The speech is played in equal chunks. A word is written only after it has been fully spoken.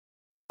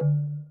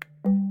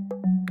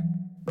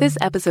This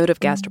episode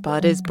of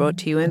Gastropod is brought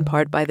to you in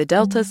part by the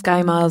Delta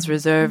SkyMiles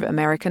Reserve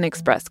American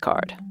Express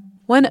card.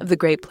 One of the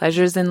great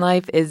pleasures in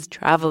life is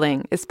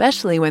traveling,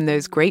 especially when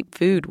there's great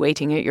food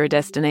waiting at your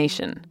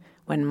destination.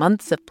 When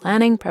months of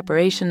planning,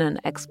 preparation, and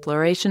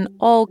exploration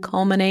all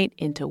culminate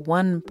into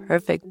one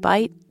perfect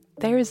bite,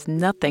 there's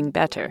nothing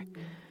better.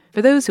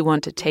 For those who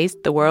want to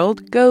taste the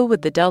world, go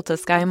with the Delta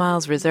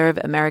SkyMiles Reserve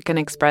American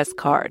Express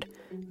card,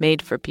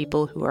 made for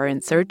people who are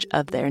in search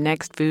of their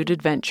next food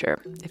adventure.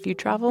 If you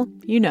travel,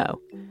 you know.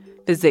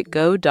 Visit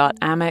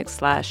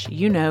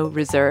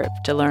go.amex/reserve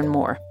to learn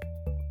more.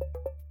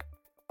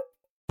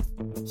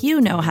 You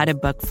know how to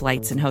book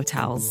flights and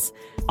hotels.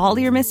 All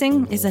you're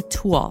missing is a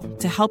tool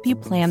to help you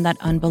plan that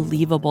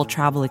unbelievable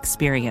travel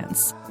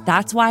experience.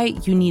 That's why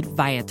you need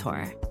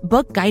Viator.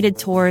 Book guided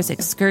tours,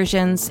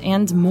 excursions,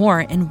 and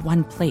more in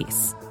one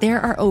place. There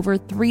are over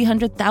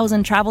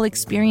 300,000 travel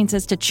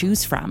experiences to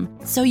choose from,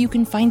 so you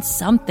can find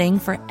something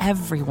for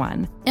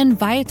everyone. And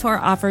Viator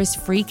offers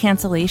free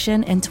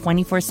cancellation and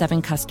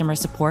 24/7 customer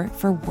support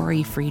for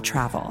worry-free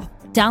travel.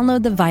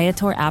 Download the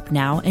Viator app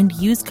now and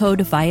use code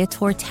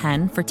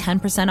Viator10 for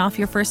 10% off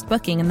your first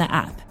booking in the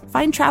app.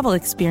 Find travel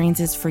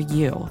experiences for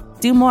you.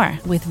 Do more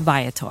with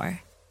Viator.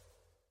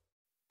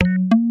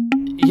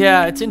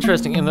 Yeah, it's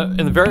interesting. In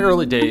the very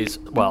early days,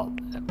 well,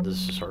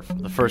 this is sort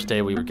of the first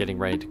day we were getting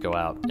ready to go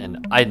out,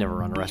 and I had never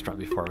run a restaurant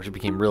before, which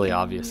became really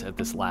obvious at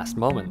this last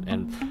moment.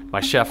 And my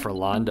chef,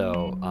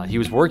 Rolando, he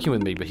was working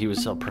with me, but he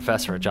was a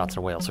professor at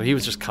Johnson & Wales, so he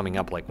was just coming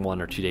up like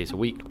 1 or 2 days a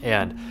week.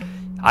 And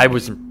I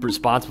was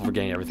responsible for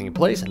getting everything in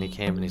place, and he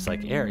came and he's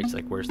like,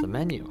 where's the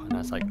menu? And I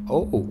was like,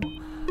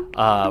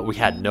 we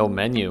had no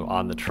menu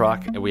on the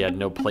truck, and we had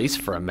no place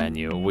for a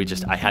menu.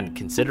 I hadn't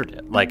considered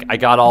it. Like, I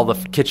got all the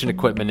kitchen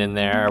equipment in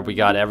there. We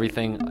got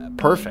everything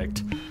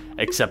perfect,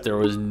 except there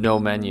was no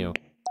menu.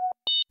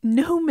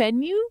 No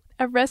menu?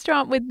 A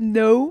restaurant with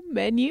no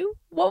menu?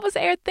 What was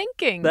Air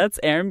thinking? That's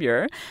Aaron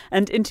Muir.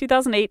 And in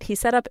 2008, he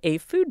set up a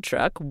food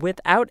truck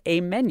without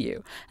a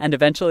menu. And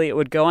eventually it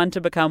would go on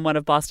to become one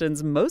of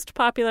Boston's most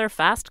popular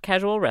fast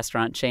casual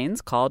restaurant chains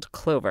called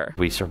Clover.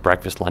 We serve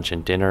breakfast, lunch,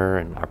 and dinner,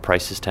 and our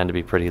prices tend to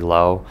be pretty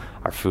low.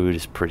 Our food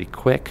is pretty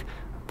quick.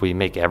 We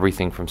make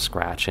everything from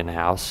scratch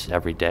in-house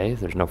every day.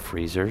 There's no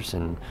freezers,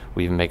 and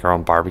we even make our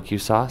own barbecue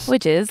sauce.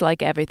 Which is,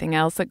 like everything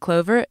else at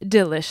Clover,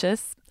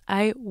 delicious.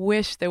 I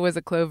wish there was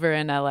a Clover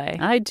in LA.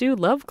 I do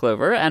love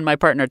Clover, and my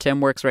partner Tim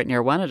works right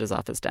near one at his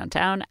office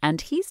downtown, and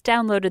he's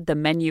downloaded the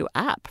Menu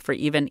app for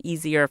even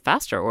easier,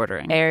 faster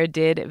ordering. Air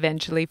did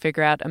eventually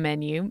figure out a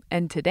menu,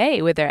 and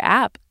today with their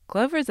app,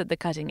 Clover's at the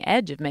cutting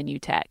edge of menu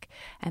tech.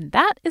 And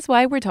that is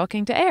why we're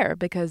talking to Air,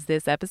 because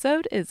this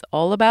episode is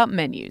all about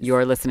menus.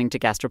 You're listening to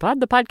Gastropod,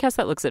 the podcast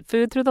that looks at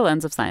food through the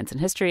lens of science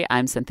and history.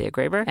 I'm Cynthia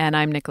Graber. And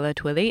I'm Nicola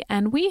Twilley,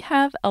 and we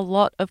have a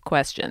lot of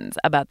questions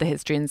about the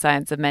history and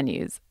science of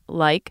menus.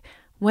 Like,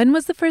 when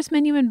was the first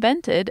menu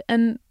invented,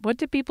 and what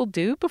did people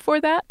do before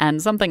that?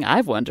 And something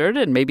I've wondered,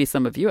 and maybe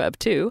some of you have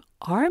too,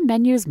 are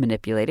menus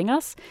manipulating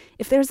us?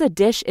 If there's a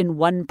dish in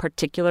one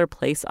particular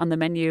place on the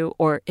menu,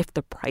 or if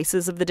the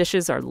prices of the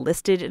dishes are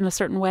listed in a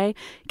certain way,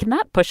 can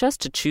that push us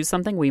to choose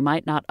something we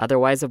might not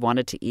otherwise have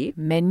wanted to eat?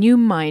 Menu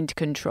mind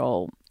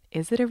control.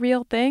 Is it a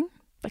real thing?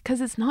 Because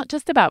it's not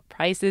just about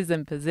prices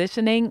and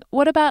positioning.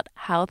 What about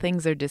how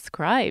things are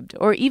described,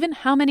 or even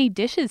how many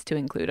dishes to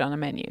include on a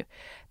menu?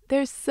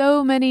 There's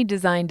so many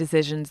design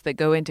decisions that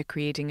go into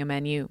creating a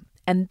menu.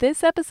 And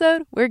this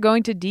episode, we're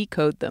going to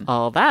decode them.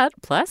 All that,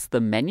 plus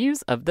the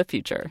menus of the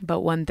future.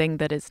 But one thing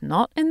that is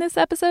not in this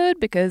episode,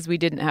 because we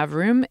didn't have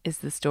room, is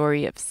the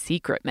story of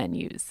secret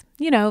menus.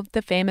 You know,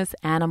 the famous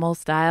animal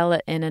style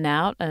at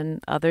In-N-Out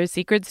and other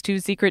secrets too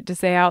secret to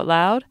say out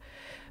loud.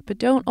 But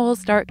don't all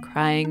start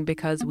crying,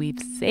 because we've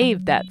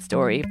saved that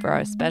story for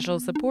our special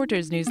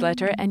supporters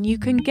newsletter, and you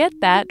can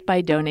get that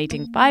by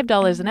donating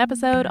 $5 an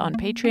episode on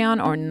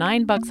Patreon or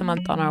 $9 a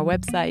month on our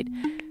website.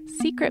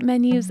 Secret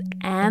menus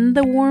and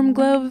the warm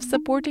glow of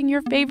supporting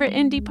your favorite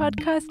indie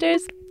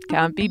podcasters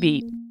can't be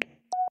beat.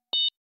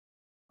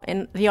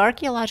 In the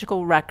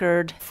archaeological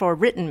record for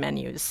written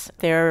menus,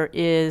 there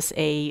is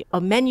a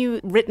menu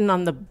written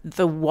on the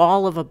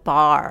wall of a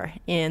bar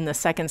in the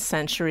 2nd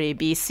century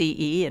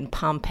BCE in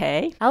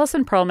Pompeii.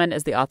 Alison Perlman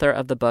is the author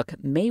of the book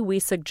May We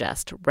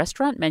Suggest?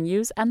 Restaurant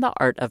Menus and the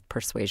Art of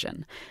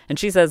Persuasion. And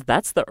she says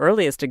that's the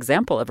earliest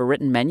example of a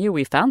written menu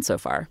we've found so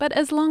far. But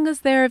as long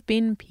as there have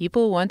been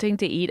people wanting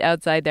to eat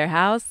outside their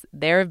house,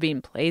 there have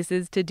been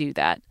places to do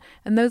that.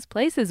 And those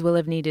places will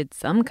have needed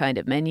some kind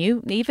of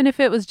menu, even if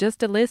it was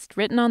just a list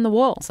written on the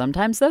wall.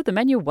 Sometimes, though, the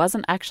menu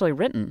wasn't actually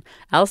written.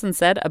 Alison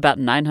said about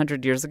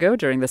 900 years ago,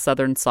 during the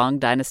Southern Song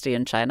dynasty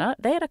in China,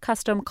 they had a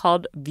custom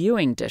called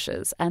viewing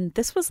dishes, and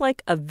this was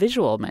like a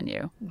visual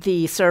menu.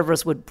 The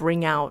servers would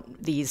bring out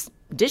these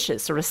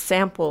dishes, sort of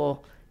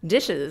sample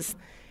dishes,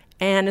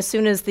 and as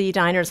soon as the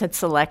diners had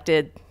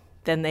selected,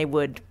 then they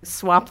would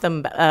swap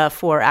them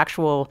for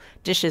actual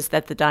dishes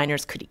that the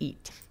diners could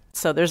eat.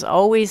 So there's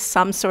always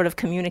some sort of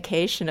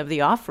communication of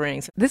the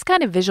offerings. This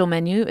kind of visual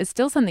menu is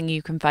still something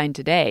you can find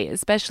today,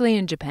 especially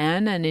in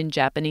Japan and in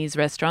Japanese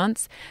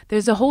restaurants.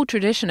 There's a whole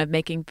tradition of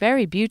making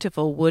very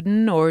beautiful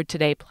wooden or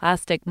today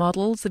plastic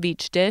models of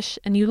each dish,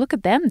 and you look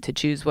at them to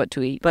choose what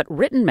to eat. But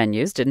written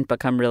menus didn't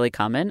become really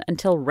common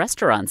until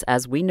restaurants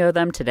as we know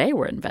them today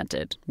were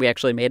invented. We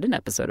actually made an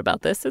episode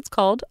about this. It's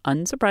called,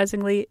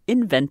 unsurprisingly,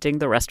 Inventing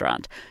the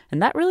Restaurant.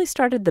 And that really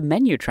started the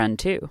menu trend,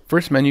 too.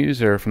 First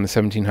menus are from the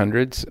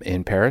 1700s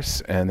in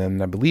Paris, and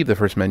then I believe the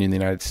first menu in the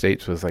United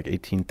States was like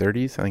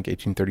 1830s, I think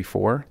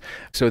 1834.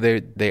 So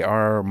they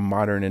are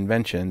modern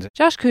inventions.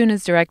 Josh Kuhn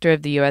is director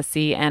of the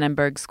USC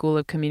Annenberg School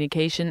of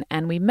Communication,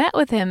 and we met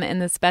with him in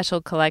the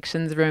special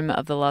collections room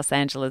of the Los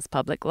Angeles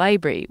Public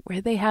Library,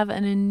 where they have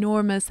an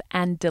enormous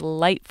and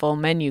delightful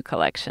menu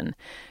collection.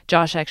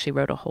 Josh actually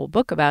wrote a whole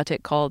book about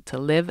it called To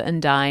Live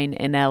and Dine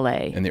in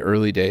LA. In the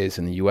early days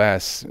in the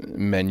U.S.,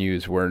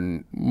 menus were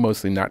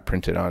mostly not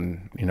printed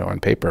on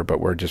paper, but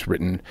were just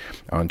written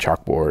on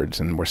chalkboards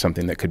and were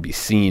something that could be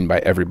seen by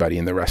everybody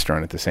in the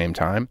restaurant at the same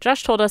time.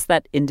 Josh told us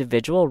that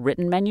individual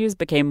written menus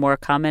became more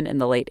common in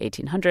the late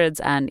 1800s,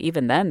 and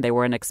even then they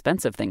were an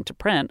expensive thing to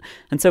print.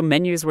 And so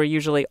menus were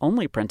usually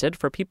only printed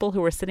for people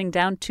who were sitting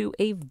down to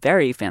a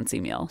very fancy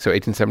meal. So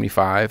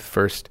 1875,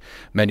 first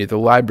menu the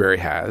library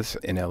has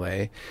in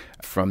L.A.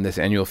 from this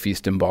annual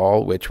feast and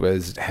ball, which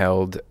was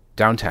held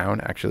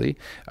downtown, actually,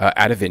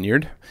 at a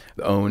vineyard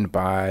owned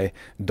by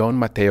Don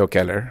Mateo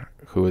Keller,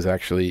 who was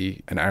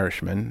actually an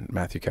Irishman,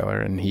 Matthew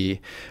Keller, and he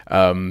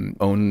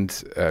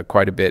owned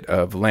quite a bit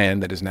of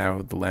land that is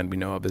now the land we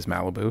know of as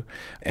Malibu,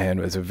 and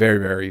was a very,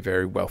 very,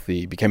 very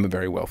wealthy, became a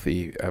very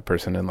wealthy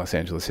person in Los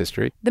Angeles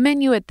history. The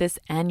menu at this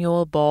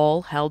annual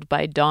ball held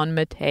by Don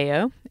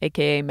Mateo,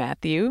 a.k.a.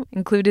 Matthew,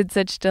 included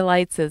such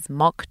delights as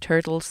mock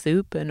turtle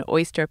soup and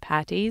oyster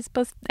patties,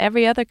 plus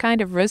every other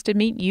kind of roasted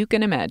meat you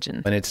can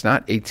imagine. And it's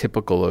not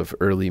atypical of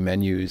early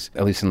menus,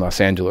 at least in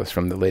Los Angeles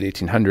from the late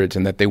 1800s,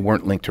 in that they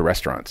weren't linked to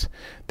restaurants.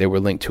 They were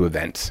linked to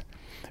events,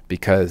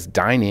 because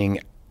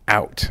dining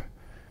out,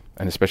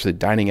 and especially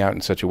dining out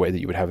in such a way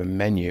that you would have a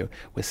menu,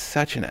 was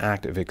such an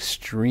act of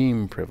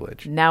extreme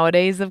privilege.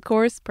 Nowadays, of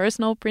course,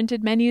 personal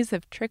printed menus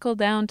have trickled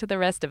down to the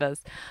rest of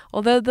us,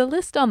 although the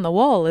list on the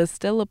wall is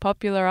still a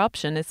popular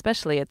option,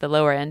 especially at the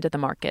lower end of the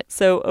market.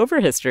 So over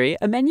history,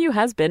 a menu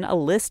has been a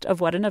list of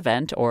what an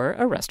event or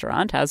a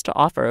restaurant has to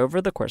offer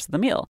over the course of the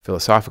meal.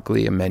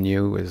 Philosophically, a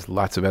menu is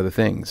lots of other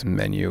things. A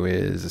menu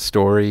is a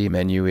story. A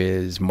menu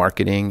is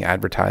marketing,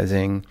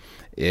 advertising.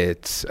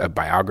 It's a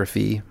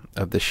biography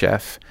of the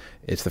chef.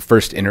 It's the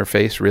first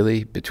interface,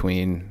 really,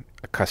 between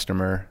a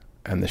customer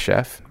and the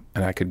chef.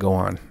 And I could go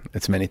on.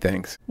 It's many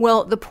things.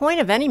 Well, the point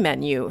of any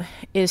menu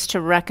is to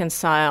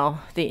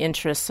reconcile the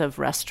interests of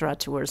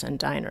restaurateurs and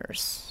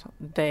diners.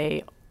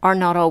 They are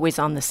not always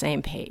on the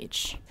same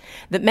page.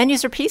 The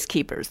menus are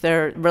peacekeepers.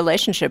 They're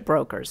relationship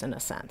brokers, in a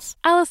sense.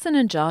 Allison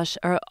and Josh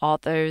are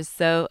authors,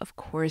 so of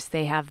course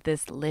they have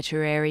this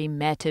literary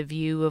meta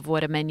view of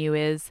what a menu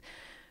is.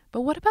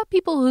 But what about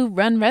people who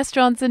run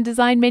restaurants and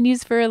design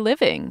menus for a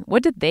living?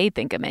 What do they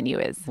think a menu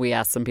is? We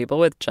asked some people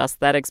with just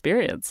that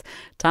experience.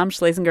 Tom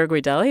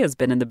Schlesinger-Guidelli has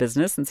been in the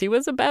business since he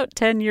was about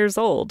 10 years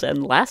old.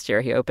 And last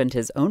year he opened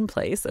his own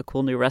place, a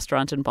cool new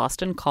restaurant in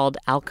Boston called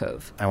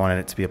Alcove. I wanted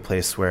it to be a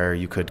place where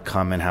you could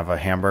come and have a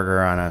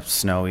hamburger on a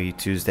snowy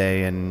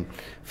Tuesday in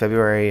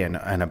February and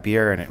a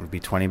beer, and it would be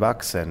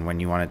 $20. And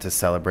when you wanted to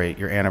celebrate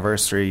your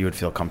anniversary, you would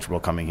feel comfortable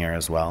coming here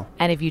as well.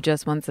 And if you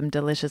just want some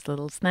delicious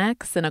little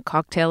snacks and a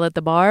cocktail at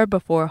the bar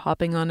before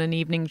hopping on an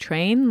evening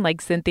train, like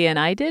Cynthia and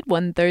I did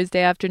one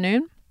Thursday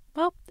afternoon,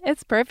 well,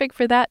 it's perfect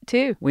for that,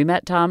 too. We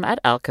met Tom at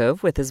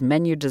Alcove with his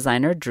menu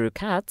designer, Drew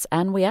Katz,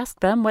 and we asked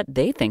them what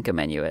they think a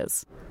menu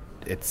is.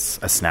 It's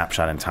a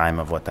snapshot in time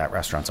of what that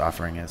restaurant's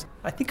offering is.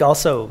 I think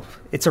also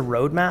it's a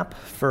roadmap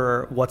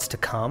for what's to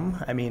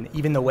come. I mean,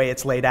 even the way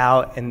it's laid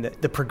out and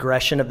the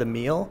progression of the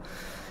meal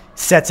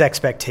sets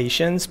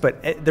expectations,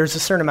 but there's a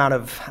certain amount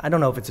of, I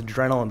don't know if it's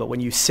adrenaline, but when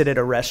you sit at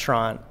a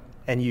restaurant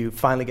and you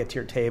finally get to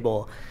your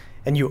table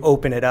and you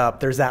open it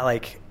up, there's that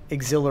like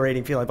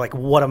exhilarating feeling of like,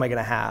 what am I going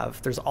to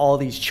have? There's all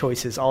these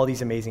choices, all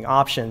these amazing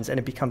options, and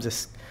it becomes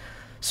this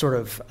sort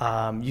of,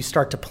 you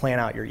start to plan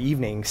out your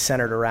evening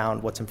centered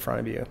around what's in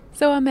front of you.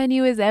 So a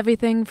menu is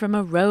everything from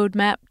a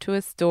roadmap to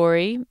a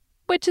story,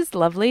 which is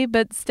lovely,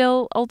 but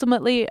still,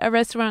 ultimately, a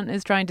restaurant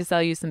is trying to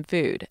sell you some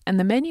food. And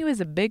the menu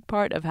is a big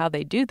part of how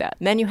they do that.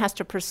 Menu has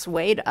to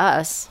persuade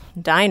us,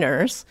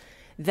 diners,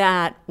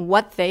 that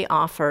what they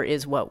offer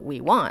is what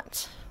we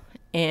want.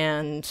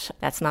 And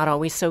that's not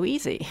always so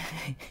easy.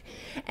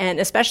 And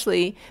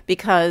especially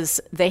because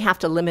they have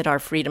to limit our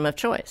freedom of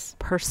choice.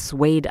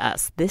 Persuade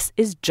us. This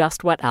is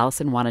just what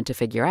Allison wanted to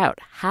figure out.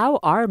 How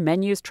are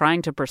menus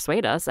trying to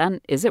persuade us, and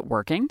is it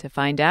working? To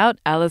find out,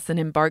 Allison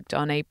embarked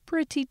on a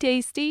pretty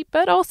tasty,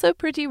 but also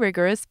pretty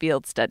rigorous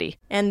field study.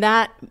 And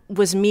that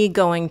was me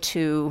going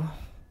to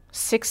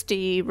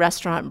 60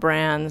 restaurant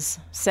brands,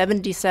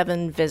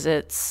 77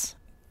 visits,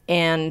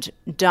 and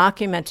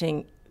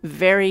documenting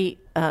very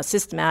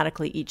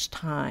systematically each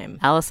time.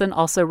 Allison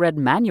also read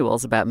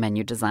manuals about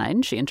menu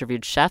design. She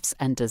interviewed chefs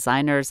and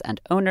designers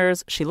and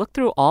owners. She looked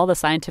through all the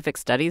scientific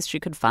studies she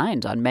could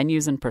find on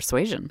menus and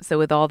persuasion. So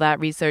with all that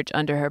research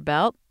under her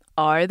belt,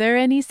 are there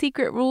any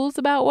secret rules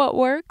about what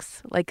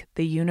works? Like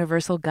the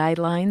universal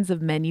guidelines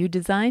of menu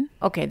design?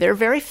 Okay, there are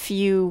very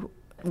few.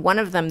 One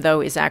of them,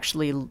 though, is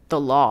actually the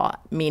law,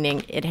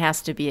 meaning it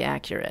has to be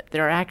accurate.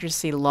 There are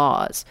accuracy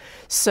laws.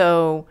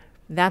 So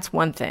that's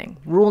one thing.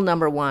 Rule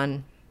number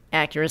one,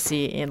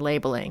 accuracy in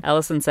labeling.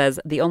 Allison says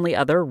the only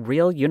other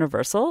real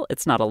universal,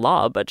 it's not a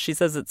law, but she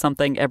says it's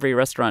something every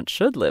restaurant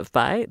should live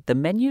by. The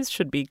menus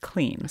should be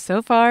clean.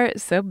 So far,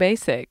 so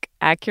basic,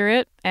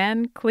 accurate,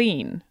 and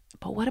clean.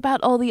 But what about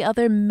all the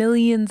other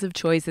millions of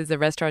choices a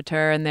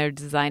restaurateur and their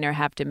designer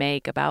have to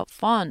make about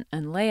font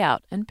and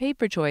layout and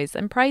paper choice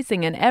and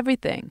pricing and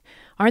everything?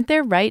 Aren't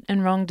there right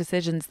and wrong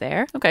decisions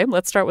there? Okay,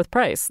 let's start with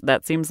price.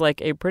 That seems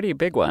like a pretty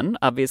big one.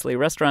 Obviously,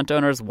 restaurant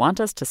owners want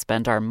us to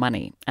spend our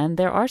money, and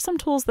there are some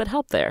tools that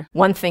help there.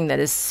 One thing that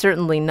is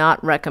certainly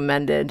not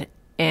recommended,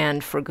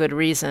 and for good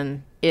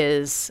reason,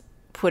 is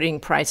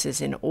putting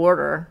prices in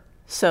order.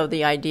 So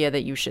the idea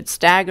that you should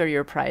stagger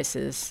your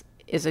prices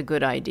is a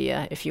good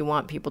idea if you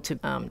want people to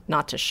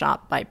not to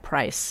shop by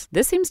price.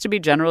 This seems to be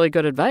generally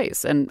good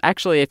advice. And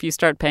actually, if you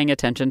start paying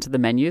attention to the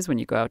menus when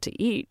you go out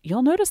to eat,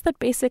 you'll notice that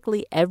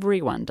basically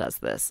everyone does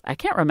this. I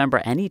can't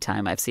remember any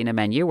time I've seen a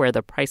menu where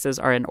the prices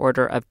are in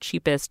order of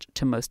cheapest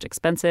to most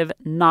expensive.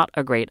 Not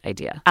a great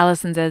idea.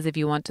 Allison says if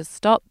you want to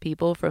stop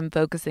people from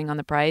focusing on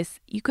the price,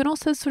 you can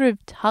also sort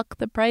of tuck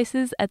the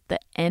prices at the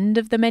end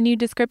of the menu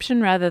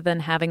description rather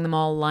than having them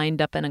all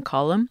lined up in a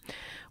column.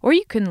 Or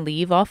you can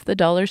leave off the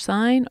dollar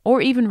sign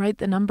or even write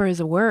the number as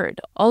a word.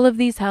 All of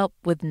these help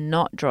with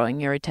not drawing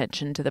your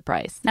attention to the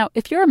price. Now,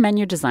 if you're a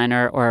menu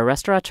designer or a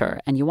restaurateur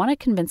and you want to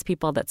convince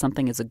people that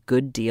something is a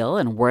good deal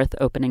and worth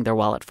opening their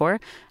wallet for,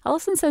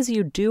 Allison says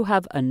you do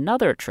have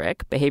another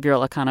trick.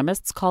 Behavioral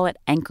economists call it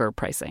anchor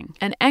pricing.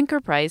 An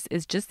anchor price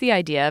is just the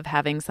idea of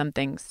having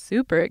something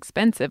super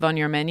expensive on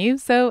your menu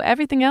so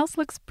everything else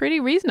looks pretty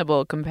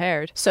reasonable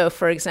compared. So,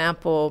 for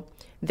example,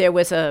 there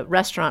was a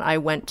restaurant I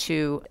went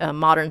to, a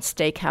modern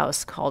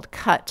steakhouse called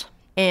Cut,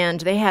 and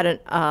they had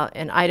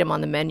an item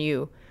on the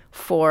menu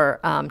for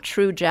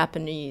true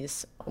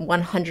Japanese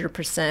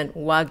 100%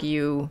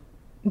 Wagyu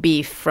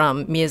beef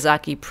from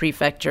Miyazaki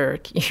Prefecture,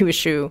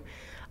 Kyushu.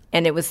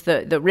 And it was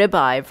the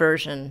ribeye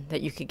version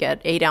that you could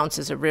get 8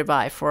 ounces of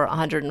ribeye for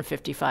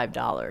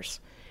 $155.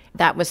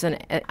 That was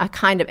a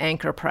kind of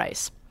anchor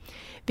price,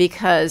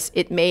 because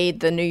it made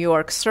the New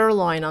York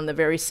sirloin on the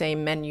very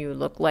same menu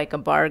look like a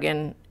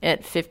bargain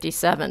at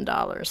 $57.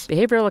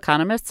 Behavioral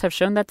economists have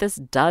shown that this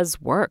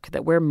does work,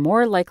 that we're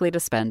more likely to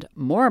spend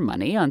more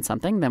money on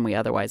something than we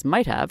otherwise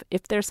might have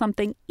if there's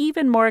something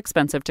even more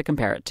expensive to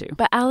compare it to.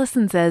 But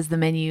Allison says the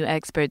menu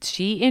experts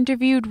she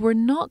interviewed were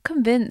not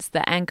convinced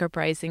that anchor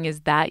pricing is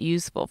that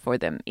useful for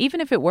them,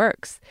 even if it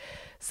works.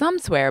 Some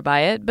swear by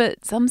it,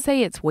 but some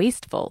say it's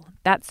wasteful.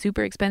 That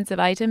super expensive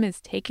item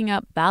is taking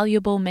up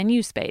valuable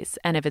menu space,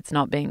 and if it's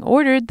not being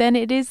ordered, then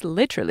it is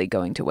literally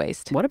going to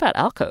waste. What about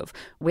alcove?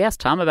 We asked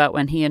Tom about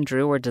when he and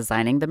Drew were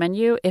designing the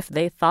menu if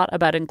they thought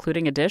about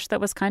including a dish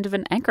that was kind of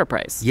an anchor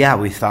price. Yeah,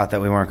 we thought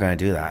that we weren't going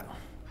to do that.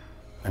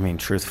 I mean,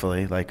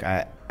 truthfully,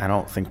 I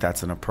don't think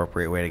that's an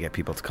appropriate way to get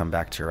people to come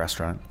back to your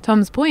restaurant.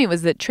 Tom's point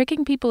was that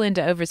tricking people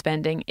into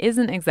overspending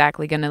isn't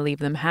exactly going to leave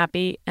them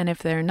happy, and if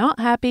they're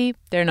not happy,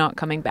 they're not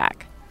coming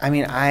back. I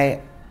mean,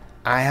 I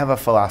have a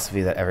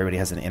philosophy that everybody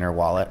has an inner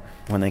wallet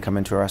when they come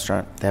into a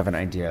restaurant. They have an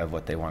idea of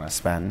what they want to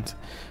spend,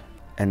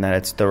 and that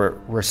it's the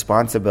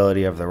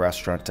responsibility of the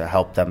restaurant to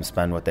help them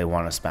spend what they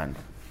want to spend,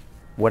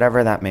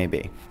 whatever that may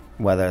be,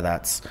 whether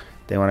that's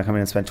they want to come in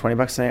and spend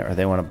 $20 tonight or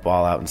they want to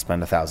ball out and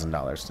spend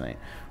 $1,000 tonight.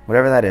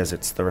 Whatever that is,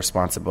 it's the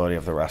responsibility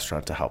of the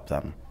restaurant to help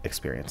them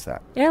experience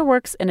that. Air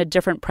works in a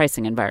different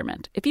pricing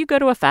environment. If you go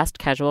to a fast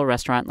casual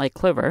restaurant like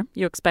Clover,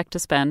 you expect to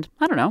spend,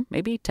 I don't know,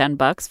 maybe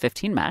 $10,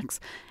 15 max.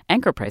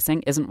 Anchor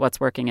pricing isn't what's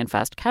working in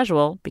fast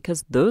casual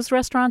because those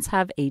restaurants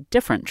have a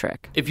different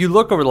trick. If you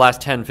look over the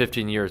last 10,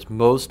 15 years,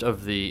 most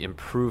of the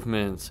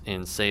improvements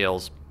in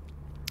sales,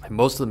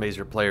 most of the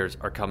major players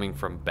are coming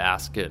from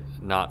basket,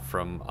 not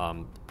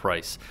from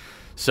price.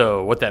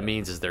 So what that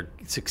means is they're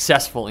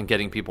successful in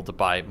getting people to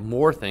buy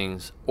more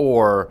things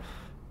or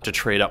to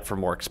trade up for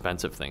more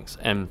expensive things.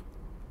 And,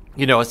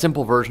 you know, a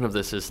simple version of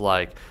this is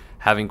like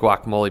having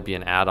guacamole be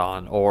an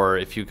add-on, or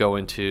if you go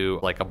into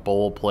like a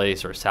bowl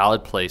place or a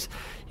salad place,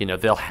 you know,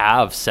 they'll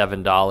have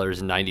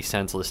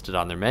 $7.90 listed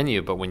on their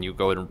menu, but when you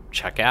go and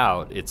check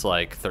out, it's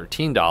like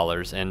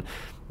 $13. And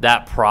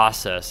that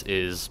process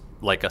is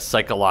like a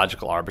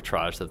psychological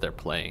arbitrage that they're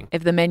playing.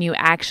 If the menu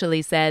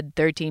actually said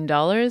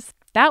 $13,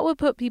 that would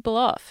put people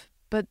off.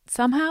 but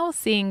somehow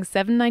seeing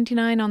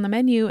 $7.99 on the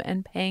menu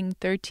and paying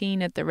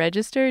 $13 at the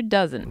register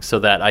doesn't. So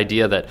that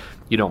idea that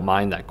you don't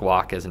mind that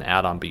guac as an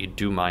add-on, but you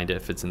do mind it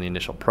if it's in the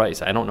initial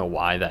price, I don't know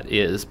why that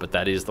is, but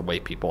that is the way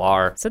people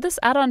are. So this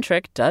add-on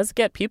trick does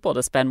get people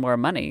to spend more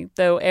money,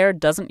 though Air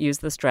doesn't use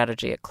the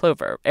strategy at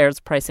Clover. Air's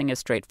pricing is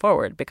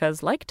straightforward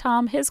because, like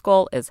Tom, his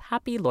goal is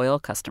happy, loyal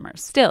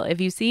customers. Still,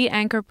 if you see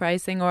anchor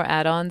pricing or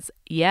add-ons,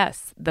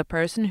 yes, the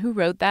person who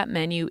wrote that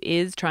menu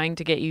is trying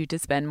to get you to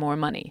spend more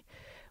money.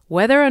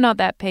 Whether or not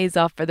that pays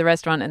off for the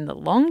restaurant in the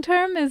long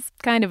term is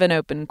kind of an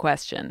open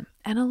question.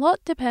 And a lot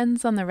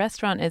depends on the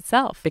restaurant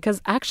itself.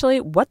 Because actually,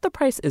 what the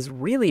price is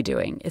really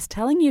doing is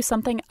telling you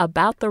something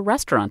about the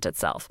restaurant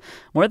itself.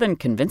 More than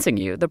convincing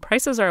you, the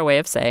prices are a way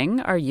of saying,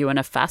 are you in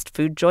a fast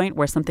food joint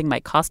where something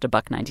might cost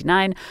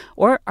 $1.99?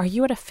 Or are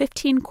you at a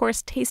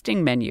 15-course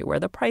tasting menu where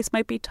the price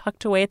might be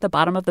tucked away at the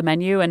bottom of the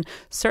menu and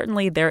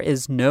certainly there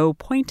is no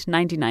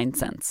 0.99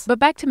 cents? But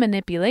back to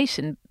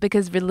manipulation,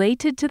 because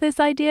related to this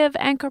idea of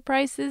anchor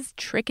prices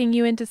tricking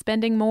you into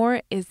spending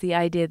more is the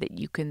idea that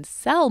you can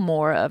sell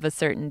more of a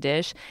certain dish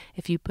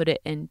if you put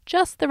it in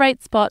just the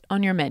right spot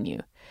on your menu.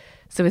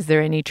 So is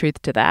there any truth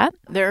to that?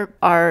 There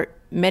are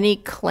many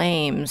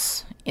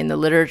claims in the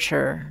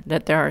literature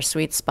that there are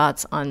sweet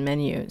spots on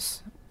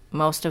menus,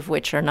 most of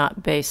which are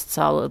not based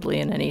solidly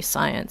in any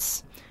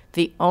science.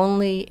 The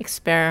only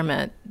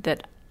experiment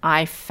that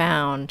I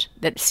found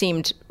that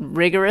seemed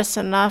rigorous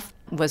enough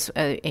was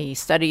a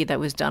study that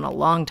was done a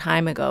long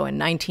time ago in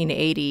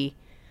 1980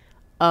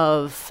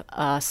 of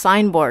a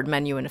signboard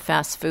menu in a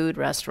fast food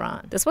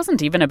restaurant. This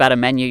wasn't even about a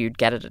menu you'd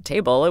get at a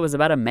table. It was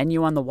about a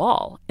menu on the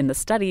wall. In the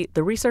study,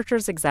 the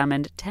researchers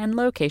examined 10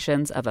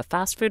 locations of a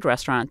fast food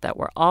restaurant that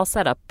were all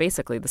set up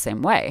basically the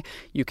same way.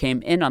 You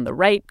came in on the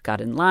right,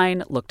 got in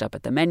line, looked up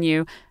at the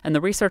menu, and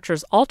the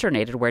researchers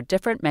alternated where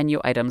different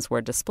menu items were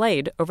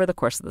displayed over the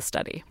course of the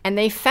study. And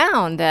they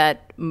found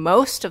that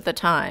most of the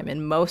time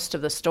in most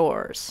of the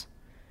stores,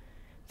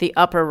 the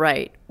upper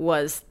right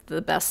was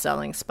the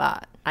best-selling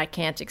spot. I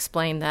can't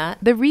explain that.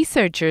 The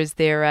researchers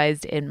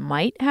theorized it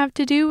might have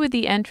to do with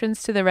the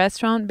entrance to the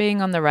restaurant being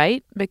on the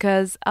right,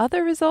 because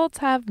other results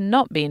have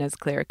not been as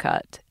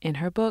clear-cut. In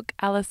her book,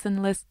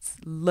 Allison lists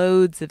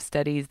loads of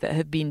studies that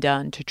have been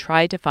done to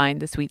try to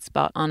find the sweet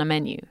spot on a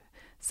menu.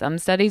 Some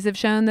studies have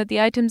shown that the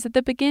items at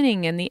the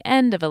beginning and the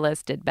end of a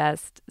list did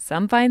best.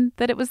 Some find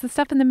that it was the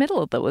stuff in the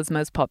middle that was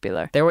most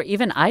popular. There were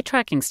even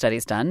eye-tracking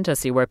studies done to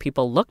see where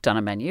people looked on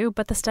a menu,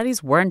 but the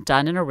studies weren't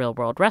done in a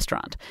real-world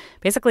restaurant.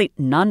 Basically,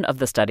 none of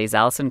the studies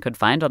Allison could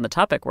find on the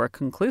topic were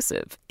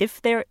conclusive.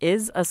 If there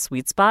is a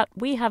sweet spot,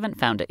 we haven't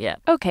found it yet.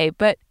 Okay,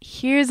 but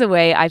here's a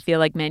way I feel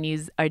like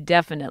menus are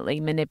definitely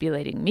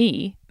manipulating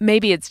me.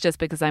 Maybe it's just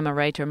because I'm a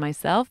writer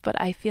myself, but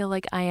I feel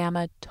like I am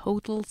a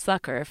total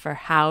sucker for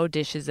how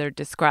dishes are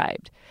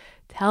described.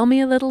 Tell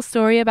me a little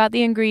story about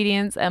the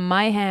ingredients, and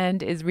my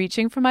hand is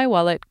reaching for my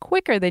wallet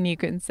quicker than you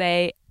can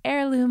say,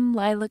 heirloom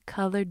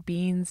lilac-colored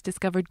beans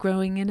discovered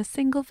growing in a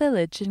single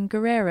village in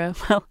Guerrero.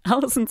 Well,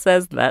 Allison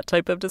says that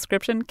type of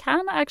description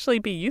can actually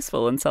be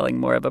useful in selling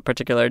more of a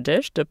particular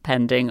dish,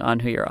 depending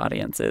on who your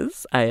audience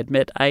is. I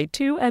admit I,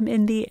 too, am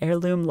in the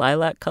heirloom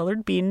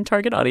lilac-colored bean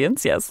target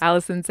audience, yes.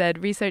 Allison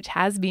said research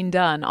has been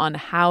done on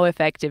how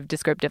effective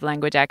descriptive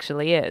language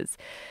actually is.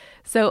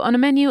 So on a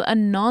menu, a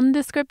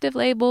non-descriptive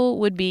label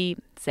would be,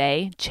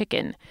 say,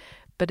 chicken.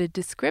 But a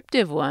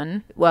descriptive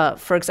one... Well,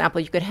 for example,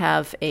 you could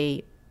have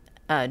a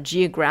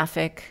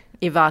geographic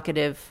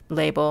evocative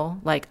label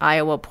like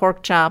Iowa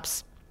pork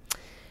chops.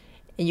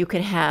 You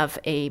could have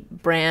a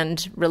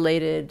brand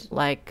related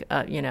like,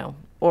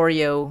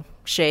 Oreo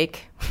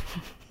shake.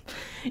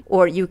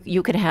 Or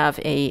you could have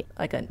a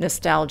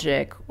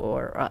nostalgic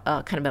or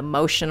a kind of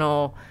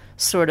emotional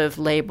sort of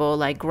label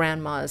like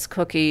grandma's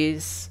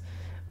cookies.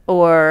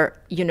 Or,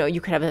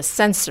 you could have a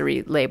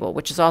sensory label,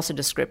 which is also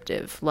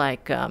descriptive,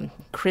 like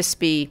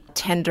crispy,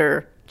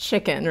 tender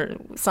chicken or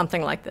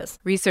something like this.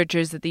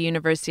 Researchers at the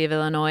University of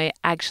Illinois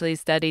actually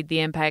studied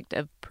the impact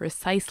of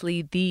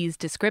precisely these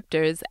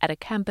descriptors at a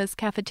campus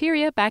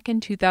cafeteria back in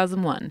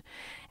 2001.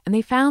 And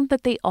they found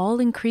that they all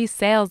increased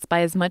sales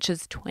by as much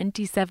as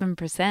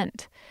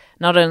 27%.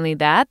 Not only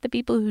that, the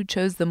people who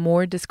chose the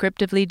more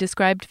descriptively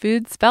described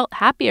foods felt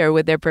happier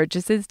with their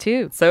purchases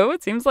too. So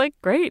it seems like,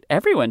 great,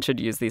 everyone should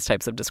use these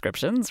types of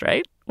descriptions,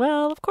 right?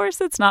 Well, of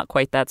course, it's not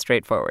quite that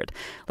straightforward.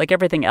 Like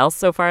everything else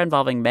so far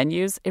involving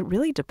menus, it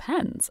really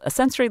depends. A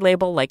sensory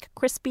label like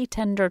crispy,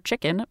 tender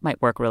chicken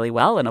might work really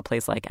well in a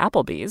place like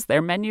Applebee's.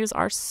 Their menus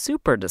are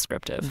super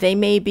descriptive. They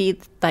may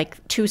be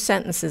like 2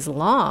 sentences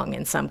long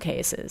in some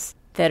cases,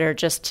 that are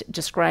just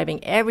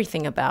describing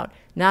everything about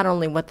not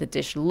only what the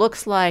dish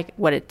looks like,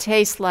 what it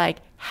tastes like,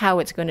 how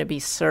it's going to be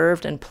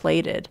served and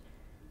plated.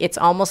 It's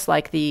almost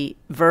like the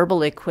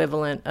verbal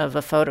equivalent of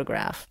a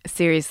photograph.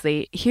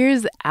 Seriously,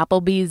 here's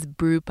Applebee's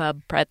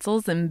Brewpub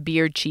pretzels and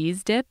beer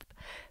cheese dip.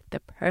 The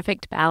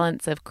perfect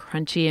balance of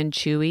crunchy and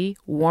chewy.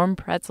 Warm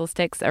pretzel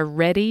sticks are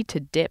ready to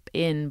dip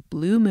in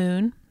Blue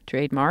Moon,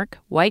 trademark,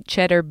 white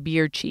cheddar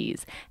beer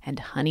cheese, and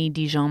honey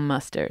Dijon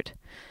mustard.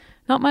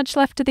 Not much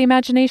left to the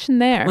imagination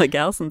there. Like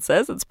Allison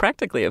says, it's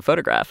practically a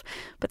photograph.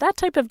 But that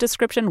type of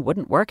description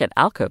wouldn't work at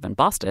Alcove in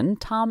Boston.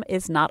 Tom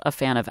is not a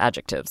fan of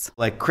adjectives.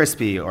 Like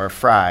crispy or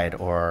fried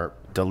or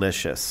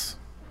delicious,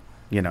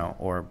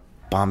 or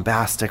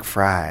bombastic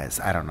fries.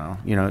 I don't know.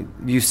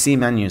 You see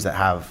menus that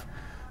have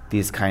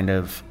these kind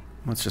of,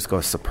 let's just go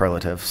with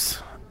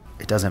superlatives.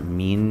 It doesn't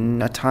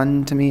mean a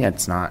ton to me.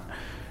 It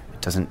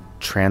doesn't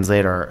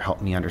translate or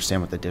help me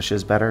understand what the dish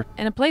is better.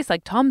 In a place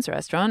like Tom's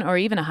Restaurant, or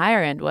even a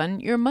higher-end one,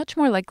 you're much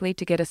more likely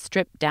to get a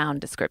stripped-down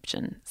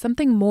description,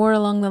 something more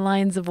along the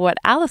lines of what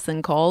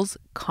Allison calls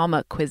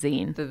comma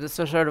cuisine. The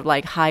sort of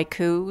like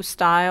haiku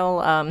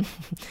style,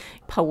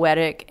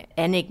 poetic,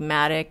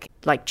 enigmatic,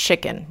 like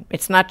chicken.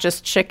 It's not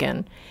just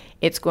chicken.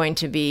 It's going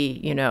to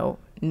be,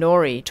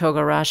 nori,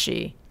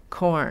 togarashi,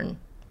 corn.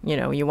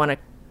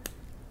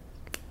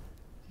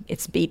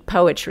 It's beat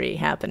poetry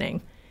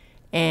happening.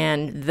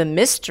 And the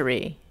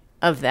mystery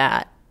of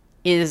that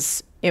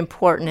is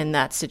important in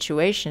that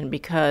situation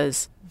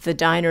because the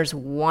diners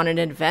want an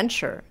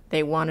adventure.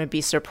 They want to be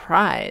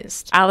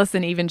surprised.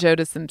 Allison even showed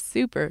us some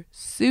super,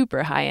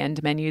 super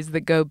high-end menus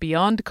that go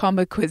beyond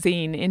comma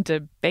cuisine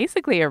into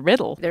basically a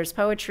riddle. There's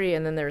poetry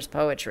and then there's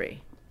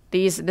poetry.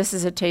 This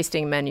is a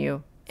tasting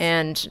menu.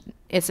 And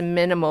it's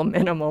minimal.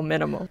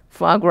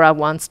 Foie gras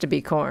wants to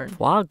be corn.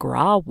 Foie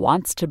gras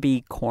wants to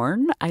be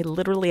corn? I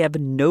literally have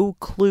no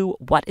clue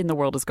what in the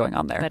world is going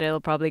on there. But it'll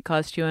probably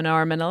cost you an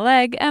arm and a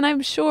leg, and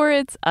I'm sure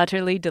it's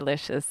utterly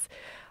delicious.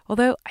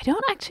 Although I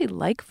don't actually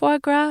like foie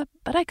gras,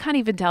 but I can't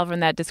even tell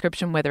from that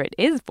description whether it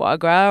is foie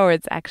gras or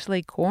it's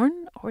actually corn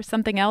or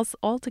something else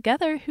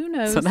altogether. Who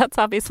knows? So that's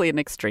obviously an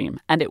extreme,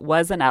 and it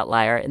was an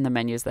outlier in the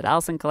menus that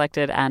Allison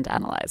collected and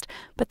analyzed.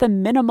 But the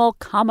minimal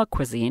comma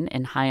cuisine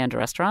in high-end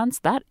restaurants,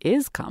 that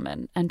is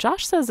common. And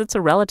Josh says it's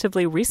a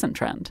relatively recent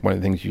trend. One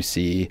of the things you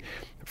see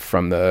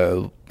from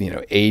the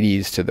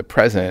 80s to the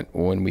present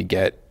when we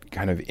get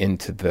kind of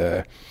into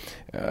the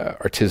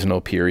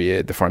artisanal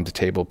period, the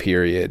farm-to-table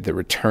period, the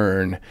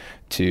return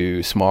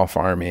to small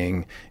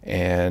farming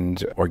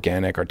and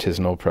organic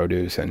artisanal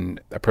produce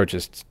and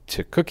approaches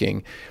to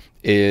cooking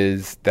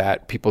is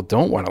that people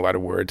don't want a lot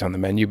of words on the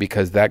menu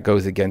because that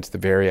goes against the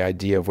very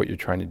idea of what you're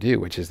trying to do,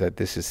 which is that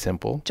this is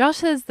simple. Josh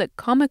says that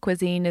comma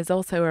cuisine is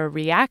also a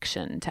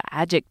reaction to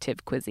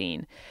adjective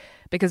cuisine.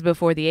 Because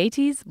before the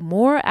 80s,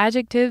 more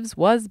adjectives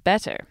was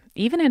better,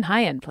 even in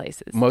high-end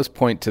places. Most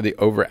point to the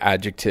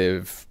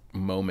over-adjective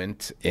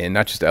moment in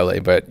not just LA,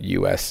 but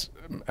U.S.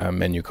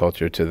 Menu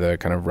culture, to the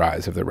kind of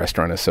rise of the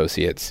Restaurant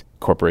Associates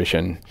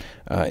Corporation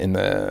in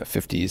the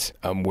 50s,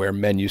 where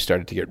menus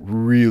started to get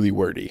really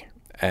wordy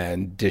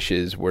and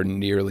dishes were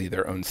nearly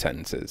their own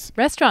sentences.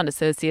 Restaurant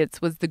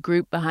Associates was the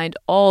group behind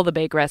all the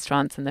big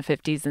restaurants in the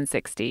 50s and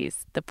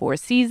 60s. The Four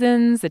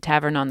Seasons, the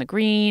Tavern on the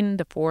Green,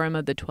 the Forum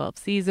of the 12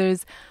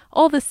 Caesars,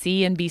 all the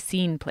see and be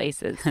seen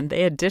places. And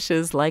they had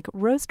dishes like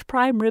roast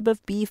prime rib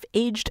of beef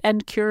aged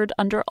and cured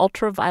under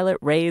ultraviolet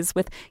rays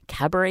with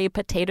cabaret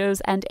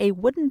potatoes and a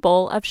wooden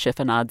bowl of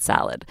chiffonade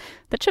salad.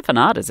 The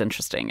chiffonade is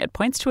interesting. It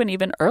points to an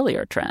even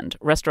earlier trend.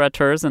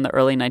 Restaurateurs in the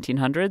early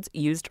 1900s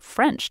used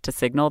French to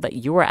signal that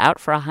you were out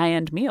for a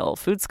high-end meal.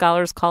 Food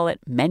scholars call it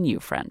menu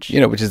French.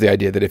 Which is the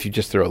idea that if you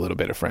just throw a little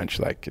bit of French,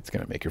 like it's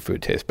going to make your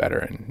food taste better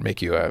and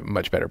make you a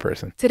much better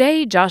person.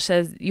 Today, Josh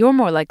says you're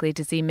more likely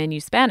to see menu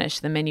Spanish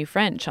than menu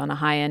French on a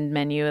high-end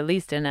menu, at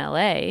least in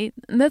LA.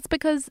 That's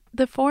because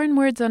the foreign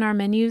words on our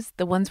menus,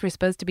 the ones we're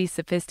supposed to be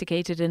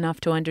sophisticated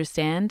enough to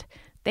understand,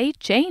 they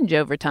change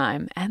over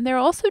time. And they're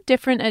also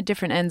different at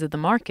different ends of the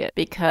market.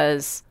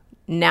 Because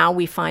now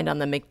we find on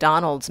the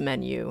McDonald's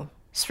menu,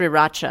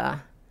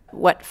 sriracha.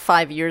 What,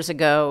 5 years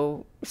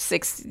ago,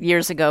 6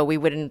 years ago,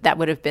 that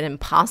would have been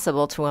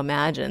impossible to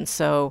imagine.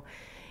 So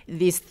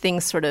these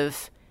things sort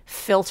of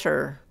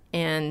filter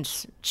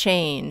and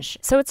change.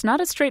 So it's not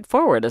as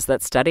straightforward as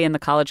that study in the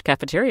college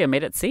cafeteria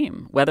made it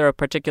seem. Whether a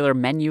particular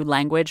menu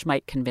language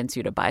might convince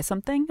you to buy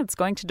something, it's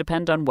going to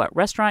depend on what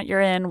restaurant you're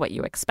in, what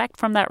you expect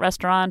from that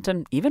restaurant,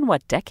 and even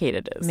what decade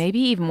it is. Maybe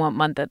even what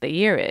month of the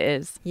year it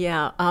is.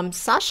 Yeah.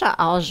 Sasha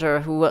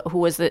Alger, who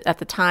was at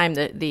the time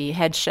the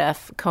head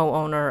chef,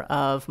 co-owner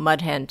of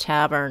Mud Hen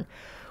Tavern,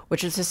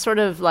 which is a sort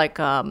of like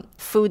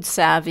food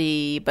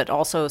savvy, but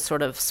also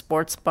sort of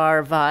sports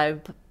bar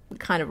vibe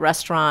kind of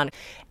restaurant.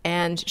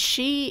 And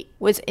she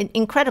was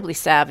incredibly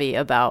savvy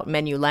about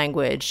menu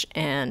language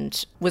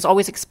and was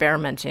always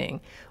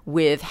experimenting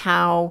with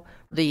how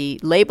the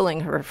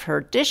labeling of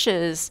her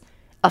dishes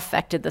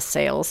affected the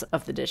sales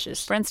of the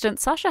dishes. For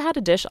instance, Sasha had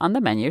a dish on the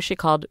menu she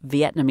called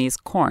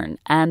Vietnamese corn,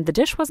 and the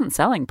dish wasn't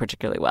selling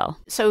particularly well.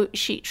 So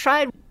she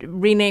tried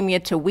renaming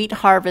it to Wheat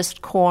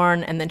Harvest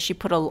Corn, and then she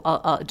put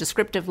a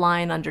descriptive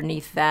line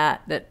underneath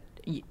that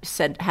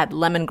said had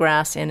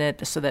lemongrass in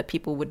it so that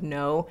people would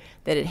know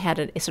that it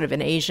had a sort of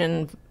an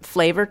Asian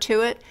flavor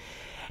to it.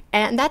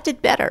 And that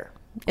did better.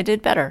 It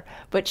did better.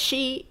 But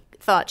she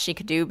thought she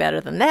could do better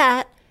than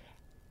that.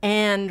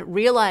 And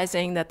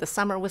realizing that the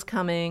summer was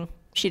coming,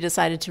 she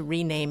decided to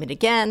rename it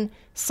again,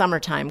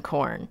 Summertime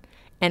Corn.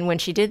 And when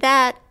she did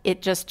that,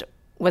 it just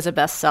was a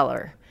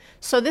bestseller.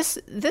 So this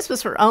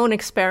was her own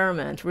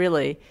experiment,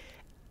 really,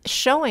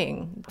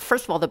 showing,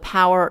 first of all, the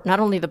power, not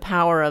only the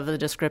power of the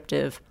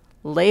descriptive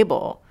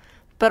label,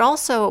 but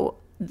also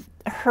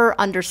her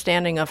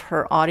understanding of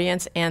her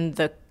audience and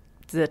the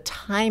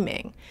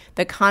timing,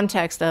 the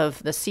context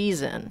of the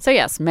season. So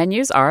yes,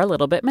 menus are a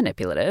little bit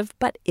manipulative,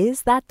 but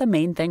is that the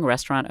main thing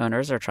restaurant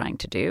owners are trying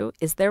to do?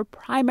 Is their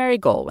primary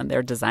goal when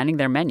they're designing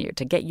their menu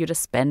to get you to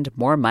spend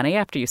more money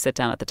after you sit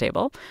down at the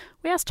table?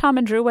 We asked Tom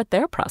and Drew what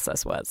their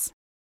process was.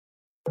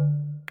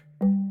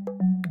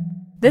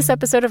 This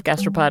episode of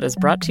Gastropod is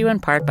brought to you in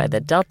part by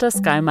the Delta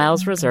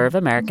SkyMiles Reserve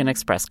American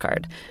Express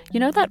card. You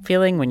know that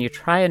feeling when you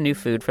try a new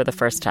food for the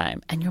first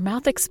time and your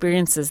mouth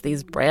experiences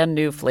these brand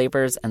new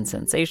flavors and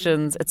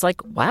sensations? It's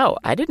like, wow,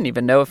 I didn't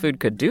even know a food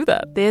could do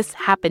that. This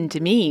happened to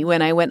me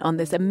when I went on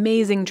this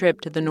amazing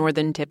trip to the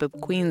northern tip of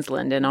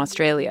Queensland in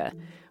Australia.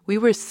 We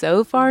were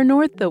so far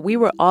north that we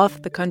were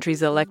off the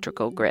country's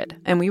electrical grid,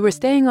 and we were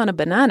staying on a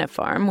banana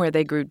farm where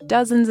they grew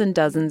dozens and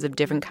dozens of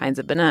different kinds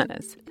of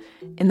bananas.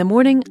 In the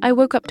morning, I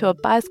woke up to a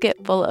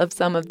basket full of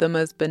some of the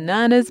most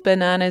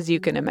bananas you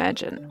can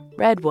imagine.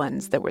 Red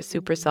ones that were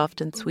super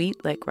soft and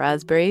sweet like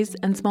raspberries,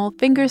 and small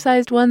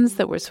finger-sized ones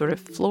that were sort of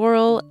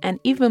floral, and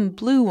even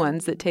blue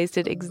ones that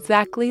tasted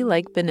exactly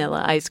like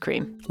vanilla ice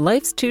cream.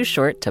 Life's too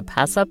short to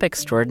pass up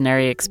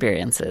extraordinary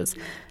experiences.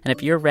 And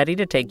if you're ready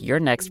to take your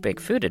next big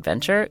food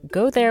adventure,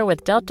 go there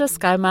with Delta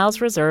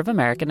SkyMiles Reserve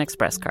American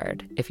Express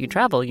card. If you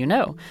travel, you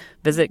know.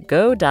 Visit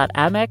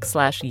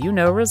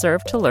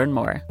go.amex/reserve to learn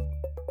more.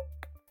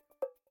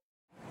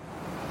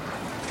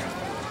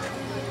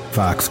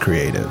 Fox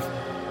Creative.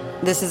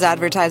 This is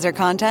advertiser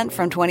content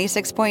from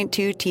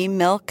 26.2 Team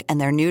Milk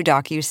and their new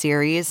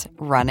docuseries,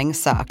 Running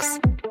Sucks.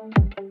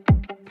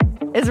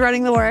 Is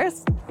running the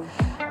worst?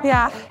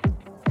 Yeah.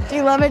 Do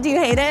you love it? Do you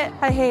hate it?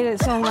 I hate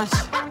it so much.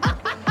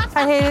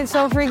 I hate it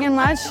so freaking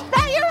much.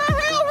 That you're a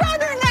real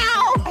runner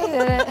now! I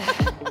hate it.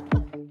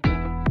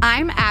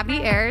 I'm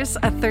Abby Ayers,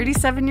 a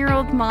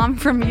 37-year-old mom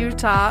from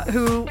Utah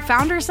who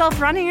found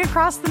herself running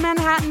across the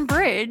Manhattan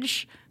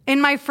Bridge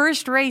in my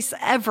first race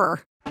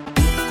ever.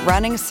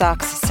 Running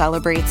Sucks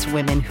celebrates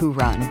women who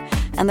run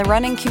and the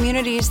running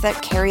communities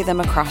that carry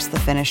them across the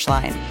finish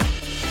line.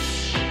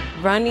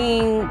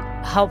 Running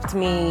helped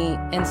me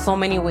in so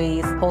many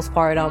ways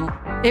postpartum.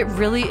 It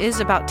really is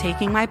about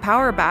taking my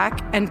power back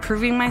and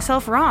proving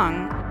myself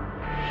wrong.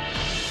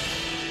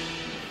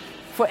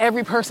 For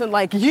every person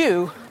like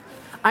you,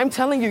 I'm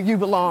telling you you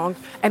belong,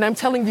 and I'm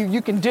telling you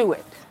you can do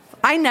it.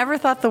 I never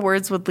thought the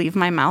words would leave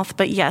my mouth,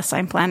 but yes,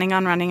 I'm planning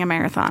on running a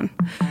marathon.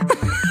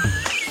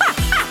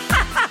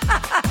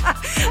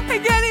 I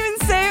can't even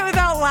say it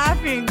without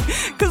laughing,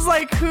 because,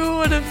 who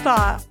would have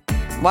thought?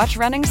 Watch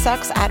Running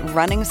Sucks at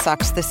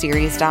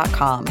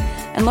runningsuckstheseries.com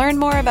and learn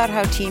more about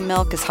how Team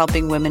Milk is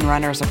helping women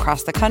runners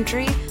across the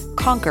country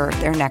conquer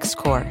their next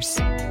course.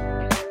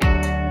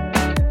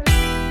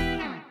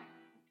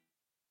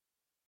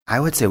 I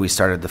would say we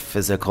started the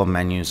physical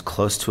menus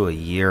close to a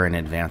year in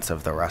advance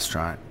of the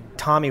restaurant.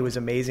 Tommy was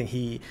amazing.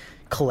 He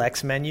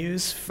collects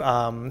menus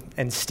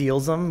and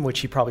steals them, which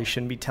he probably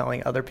shouldn't be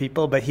telling other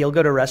people, but he'll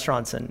go to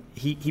restaurants, and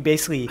he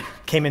basically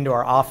came into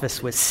our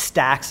office with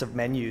stacks of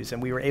menus,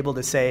 and we were able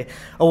to say,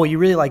 oh, well, you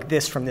really like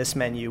this from this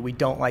menu. We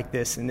don't like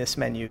this in this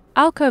menu.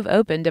 Alcove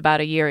opened about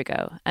a year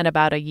ago, and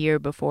about a year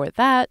before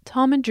that,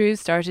 Tom and Drew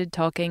started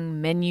talking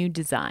menu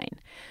design.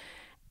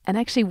 And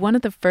actually, one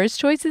of the first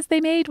choices they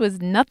made was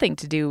nothing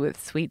to do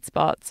with sweet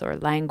spots or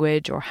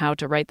language or how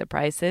to write the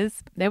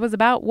prices. It was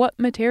about what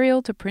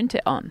material to print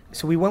it on.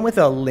 So we went with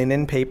a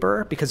linen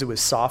paper because it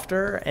was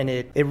softer and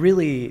it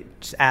really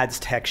just adds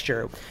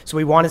texture. So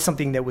we wanted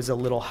something that was a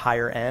little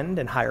higher end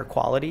and higher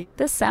quality.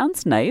 This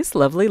sounds nice,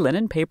 lovely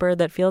linen paper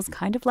that feels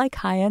kind of like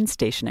high-end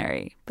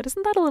stationery. But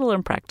isn't that a little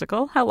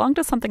impractical? How long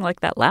does something like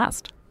that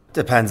last?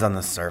 Depends on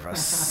the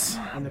service.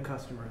 And the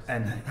customers.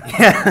 And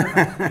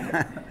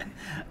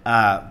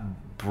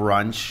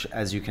brunch,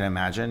 as you can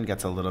imagine,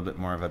 gets a little bit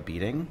more of a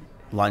beating.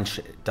 Lunch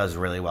does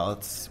really well.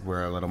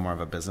 We're a little more of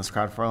a business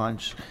crowd for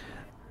lunch.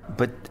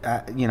 But,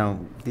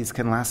 these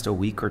can last a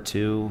week or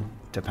two,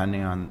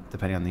 depending on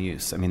the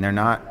use. I mean,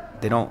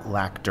 they don't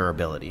lack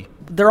durability.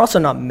 They're also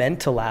not meant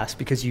to last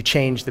because you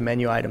change the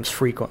menu items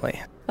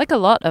frequently. Like a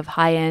lot of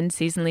high-end,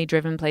 seasonally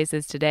driven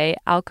places today,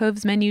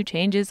 Alcove's menu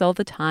changes all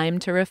the time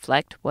to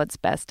reflect what's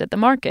best at the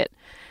market.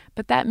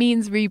 But that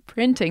means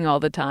reprinting all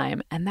the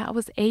time, and that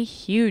was a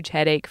huge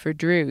headache for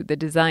Drew, the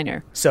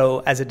designer. So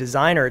as a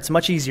designer, it's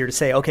much easier to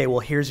say, okay, well,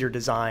 here's your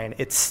design.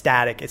 It's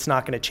static. It's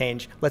not going to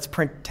change. Let's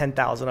print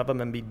 10,000 of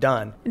them and be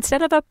done.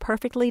 Instead of a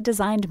perfectly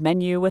designed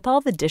menu with all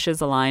the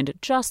dishes aligned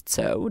just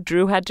so,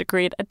 Drew had to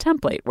create a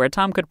template where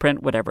Tom could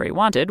print whatever he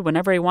wanted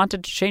whenever he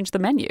wanted to change the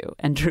menu.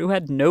 And Drew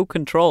had no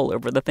control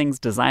over the things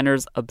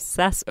designers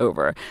obsess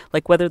over,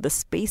 like whether the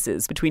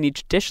spaces between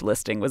each dish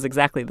listing was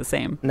exactly the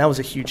same. And that was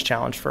a huge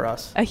challenge for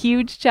us. A huge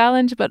huge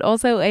challenge, but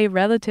also a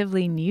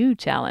relatively new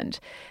challenge.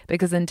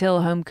 Because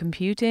until home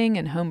computing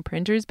and home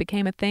printers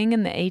became a thing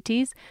in the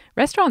 80s,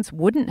 restaurants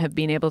wouldn't have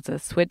been able to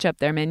switch up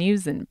their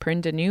menus and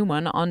print a new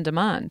one on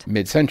demand.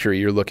 Mid-century,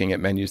 you're looking at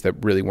menus that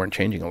really weren't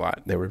changing a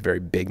lot. They were very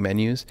big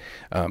menus,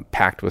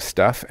 packed with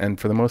stuff, and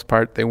for the most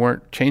part, they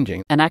weren't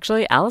changing. And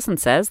actually, Allison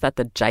says that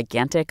the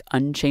gigantic,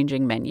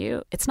 unchanging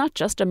menu, it's not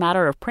just a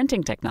matter of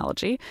printing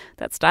technology.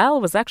 That style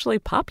was actually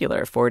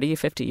popular 40,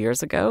 50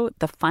 years ago.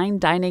 The fine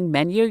dining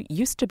menu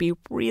used to be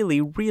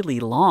really, really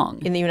long.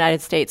 In the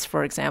United States,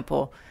 for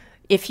example,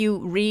 if you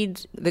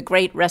read the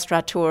great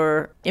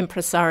restaurateur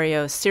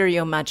impresario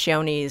Sirio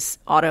Macchioni's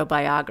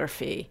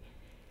autobiography,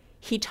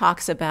 he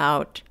talks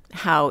about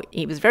how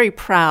he was very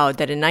proud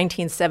that in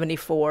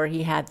 1974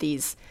 he had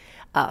these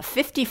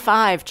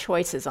 55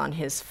 choices on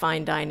his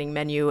fine dining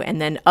menu and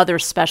then other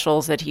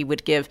specials that he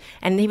would give.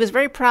 And he was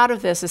very proud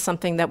of this as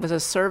something that was a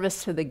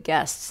service to the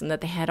guests and that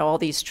they had all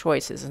these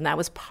choices. And that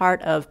was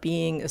part of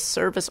being a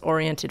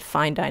service-oriented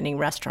fine dining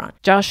restaurant.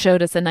 Josh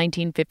showed us a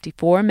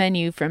 1954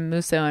 menu from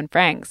Musso and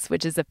Frank's,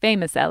 which is a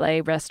famous LA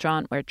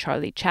restaurant where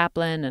Charlie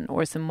Chaplin and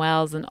Orson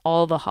Welles and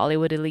all the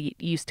Hollywood elite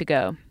used to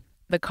go.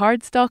 The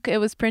cardstock it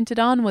was printed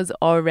on was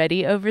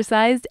already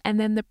oversized, and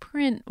then the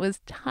print was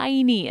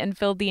tiny and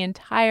filled the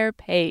entire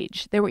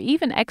page. There were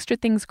even extra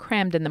things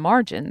crammed in the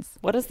margins.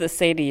 What does this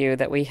say to you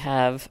that we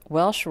have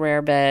Welsh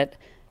rarebit,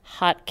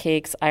 hot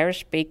cakes,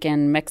 Irish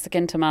bacon,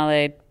 Mexican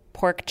tamale,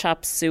 pork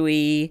chop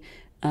suey,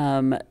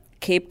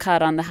 Cape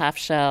Cod on the half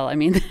shell? I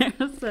mean,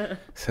 there's a...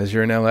 Says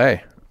you're in LA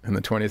in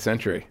the 20th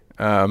century.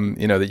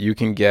 That you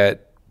can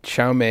get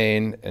chow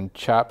mein and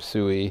chop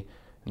suey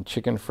and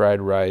chicken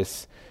fried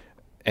rice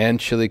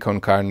and chili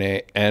con carne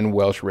and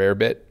Welsh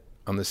rarebit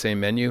on the same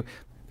menu.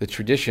 The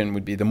tradition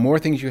would be the more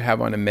things you have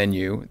on a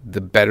menu,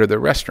 the better the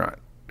restaurant,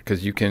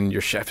 because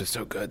your chef is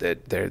so good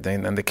that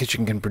then the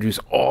kitchen can produce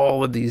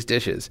all of these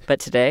dishes. But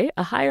today,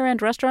 a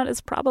higher-end restaurant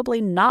is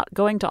probably not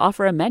going to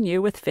offer a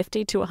menu with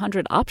 50 to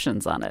 100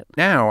 options on it.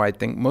 Now, I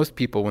think most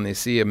people, when they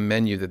see a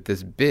menu that's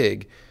this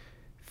big,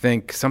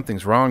 think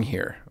something's wrong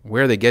here.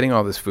 Where are they getting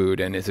all this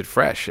food, and is it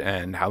fresh,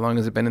 and how long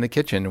has it been in the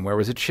kitchen, and where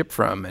was it shipped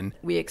from? And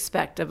we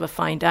expect of a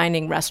fine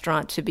dining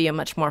restaurant to be a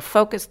much more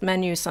focused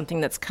menu,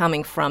 something that's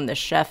coming from the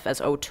chef as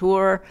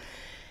auteur,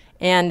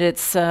 and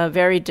it's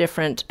very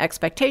different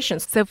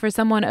expectations. So for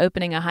someone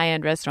opening a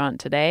high-end restaurant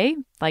today,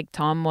 like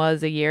Tom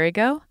was a year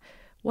ago,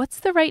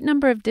 what's the right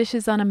number of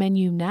dishes on a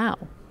menu now?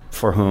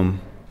 For whom?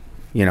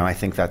 I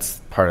think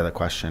that's part of the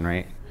question,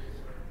 right?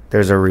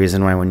 There's a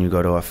reason why when you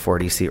go to a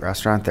 40-seat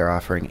restaurant, they're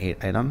offering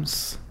 8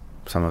 items.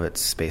 Some of it's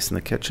space in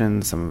the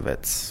kitchen, some of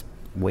it's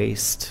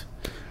waste.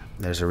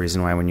 There's a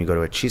reason why when you go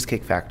to a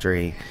Cheesecake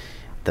Factory,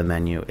 the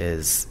menu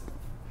is,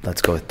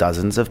 let's go with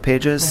dozens of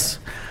pages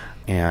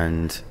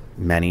and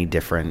many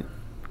different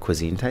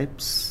cuisine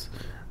types.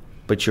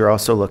 But you're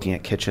also looking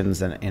at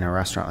kitchens in a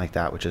restaurant like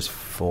that, which is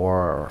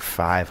 400 or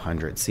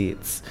 500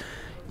 seats.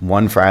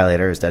 One fry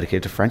later is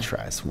dedicated to French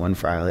fries. One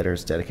fry later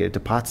is dedicated to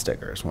pot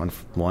stickers.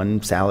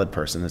 One salad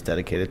person is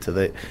dedicated to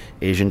the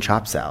Asian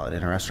chopped salad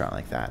in a restaurant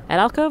like that. At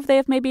Alcove, they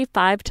have maybe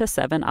 5 to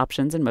 7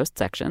 options in most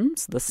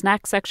sections. The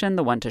snack section,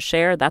 the one to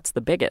share, that's the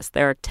biggest.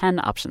 There are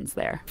 10 options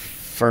there.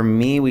 For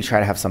me, we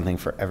try to have something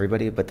for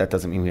everybody, but that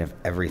doesn't mean we have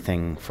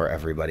everything for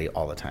everybody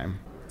all the time.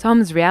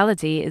 Tom's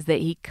reality is that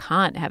he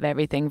can't have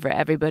everything for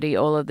everybody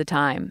all of the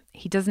time.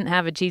 He doesn't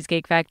have a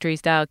Cheesecake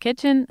Factory-style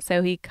kitchen,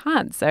 so he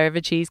can't serve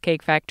a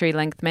Cheesecake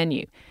Factory-length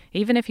menu,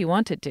 even if he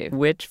wanted to.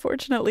 Which,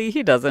 fortunately,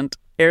 he doesn't.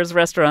 Ayers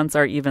restaurants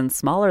are even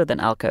smaller than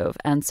Alcove,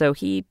 and so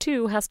he,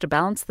 too, has to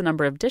balance the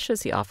number of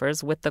dishes he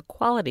offers with the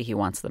quality he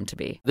wants them to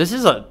be. This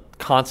is a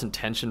constant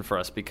tension for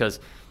us because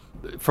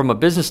from a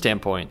business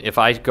standpoint, if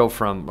I go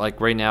from,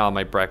 like right now on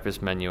my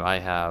breakfast menu, I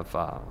have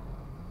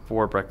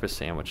 4 breakfast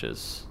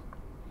sandwiches.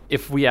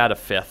 If we add a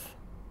 5th,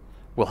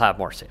 we'll have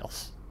more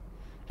sales.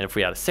 And if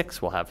we add a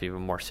 6th, we'll have even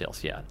more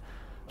sales yet.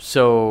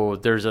 So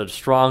there's a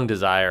strong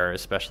desire,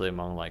 especially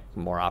among like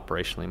more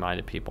operationally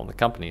minded people in the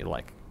company, to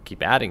like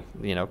keep adding,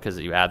 because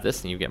you add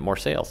this and you get more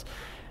sales.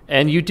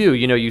 And you do,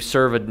 you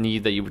serve a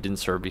need that you didn't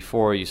serve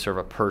before, you serve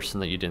a person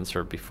that you didn't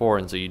serve before,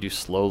 and so you do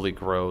slowly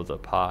grow the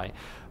pie.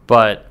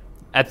 But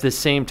at the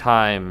same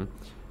time,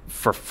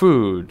 for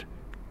food,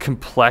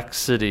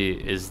 complexity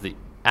is the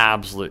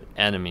absolute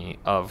enemy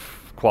of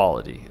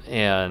quality.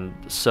 And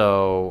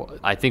so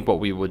I think what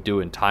we would do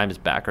in time is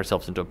back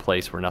ourselves into a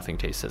place where nothing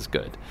tastes as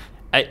good.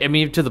 I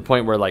mean, to the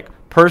point where, like,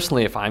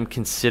 personally, if I'm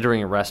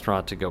considering a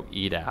restaurant to go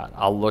eat at,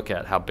 I'll look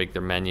at how big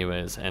their menu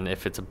is. And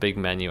if it's a big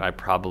menu, I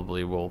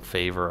probably will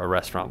favor a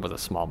restaurant with a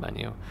small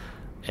menu.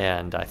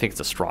 And I think it's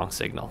a strong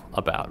signal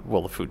about,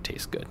 will the food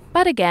taste good?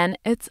 But again,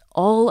 it's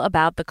all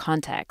about the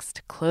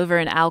context. Clover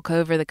and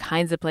Alcove are the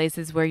kinds of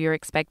places where you're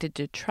expected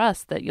to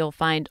trust that you'll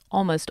find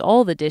almost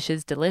all the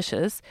dishes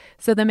delicious,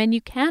 so the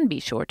menu can be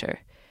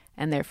shorter.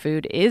 And their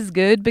food is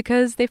good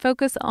because they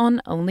focus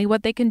on only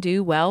what they can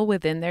do well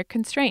within their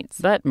constraints.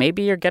 But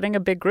maybe you're getting a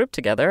big group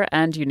together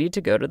and you need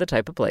to go to the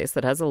type of place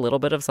that has a little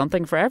bit of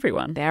something for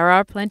everyone. There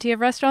are plenty of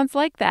restaurants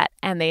like that,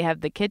 and they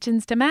have the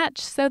kitchens to match,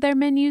 so their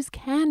menus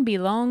can be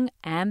long,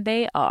 and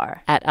they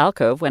are. At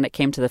Alcove, when it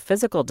came to the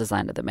physical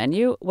design of the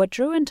menu, what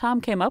Drew and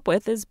Tom came up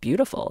with is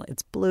beautiful.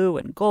 It's blue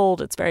and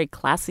gold. It's very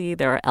classy.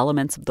 There are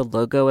elements of the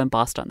logo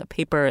embossed on the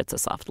paper. It's a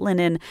soft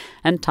linen.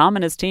 And Tom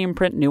and his team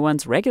print new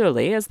ones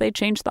regularly as they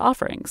change the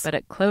offerings. But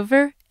at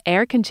Clover,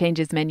 Air can change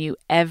his menu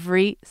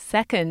every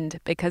second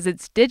because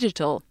it's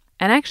digital.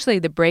 And actually,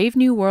 the brave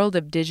new world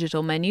of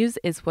digital menus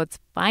is what's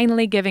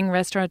finally giving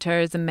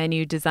restaurateurs and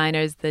menu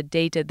designers the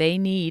data they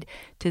need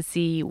to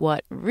see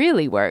what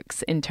really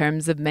works in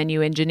terms of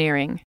menu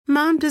engineering.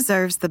 Mom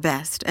deserves the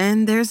best,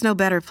 and there's no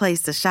better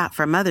place to shop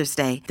for Mother's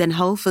Day than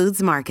Whole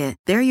Foods Market.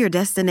 They're your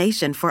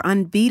destination for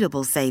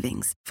unbeatable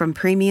savings, from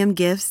premium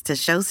gifts to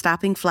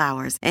show-stopping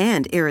flowers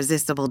and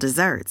irresistible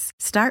desserts.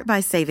 Start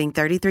by saving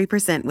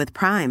 33% with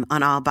Prime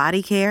on all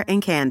body care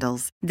and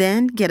candles.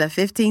 Then get a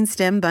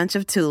 15-stem bunch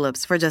of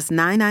tulips for just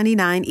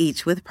 $9.99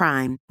 each with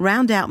Prime.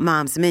 Round out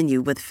Mom's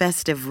menu with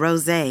festive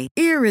rosé,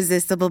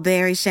 irresistible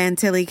berry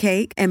chantilly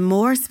cake, and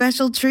more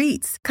special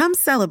treats. Come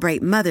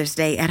celebrate Mother's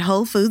Day at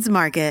Whole Foods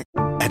Market.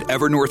 At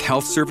Evernorth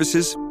Health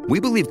Services, we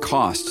believe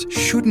costs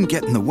shouldn't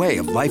get in the way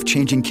of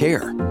life-changing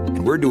care,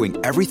 and we're doing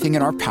everything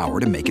in our power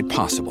to make it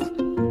possible.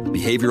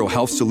 Behavioral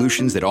health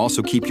solutions that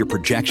also keep your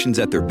projections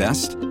at their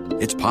best?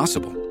 It's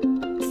possible.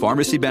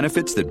 Pharmacy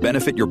benefits that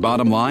benefit your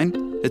bottom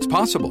line? It's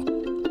possible.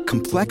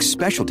 Complex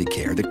specialty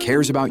care that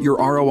cares about your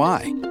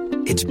ROI?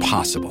 It's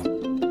possible.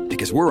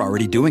 Because we're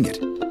already doing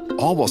it.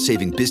 All while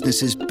saving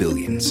businesses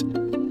billions.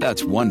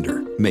 That's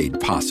Wonder made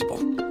possible.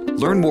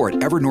 Learn more at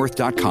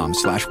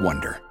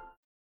evernorth.com/wonder.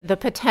 The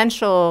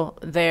potential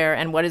there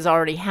and what is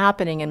already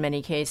happening in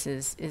many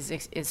cases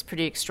is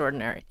pretty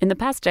extraordinary. In the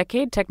past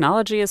decade,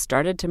 technology has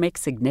started to make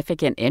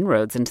significant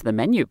inroads into the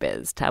menu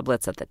biz.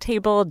 Tablets at the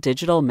table,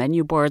 digital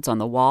menu boards on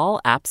the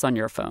wall, apps on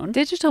your phone.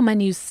 Digital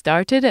menus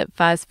started at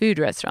fast food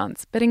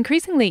restaurants, but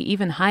increasingly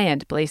even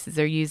high-end places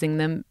are using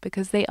them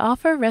because they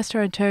offer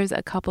restaurateurs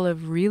a couple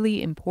of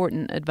really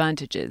important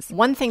advantages.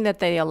 One thing that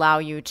they allow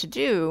you to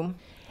do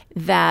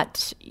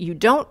that you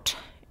don't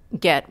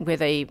get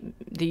with the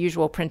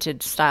usual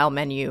printed style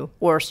menu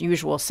or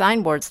usual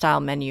signboard style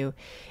menu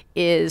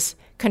is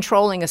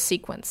controlling a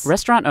sequence.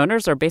 Restaurant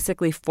owners are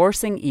basically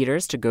forcing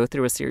eaters to go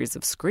through a series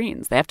of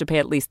screens. They have to pay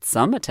at least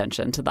some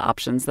attention to the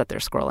options that they're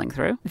scrolling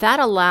through. That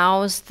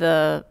allows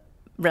the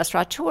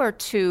restaurateur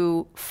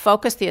to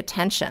focus the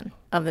attention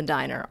of the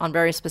diner on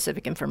very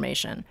specific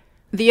information.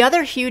 The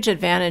other huge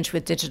advantage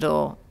with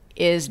digital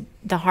is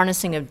the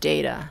harnessing of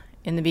data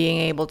and the being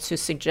able to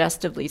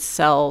suggestively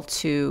sell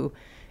to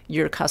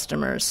your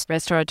customers.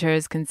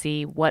 Restaurateurs can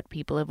see what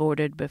people have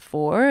ordered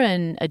before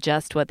and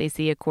adjust what they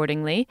see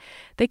accordingly.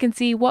 They can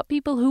see what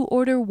people who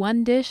order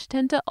one dish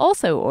tend to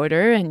also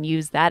order and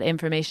use that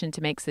information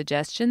to make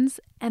suggestions.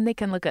 And they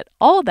can look at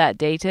all that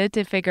data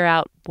to figure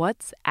out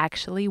what's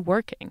actually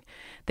working.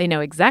 They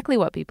know exactly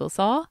what people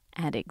saw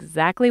and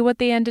exactly what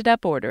they ended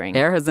up ordering.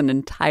 Air has an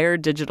entire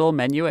digital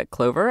menu at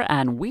Clover,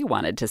 and we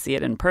wanted to see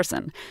it in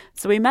person.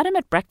 So we met him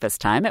at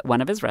breakfast time at one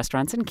of his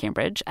restaurants in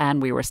Cambridge,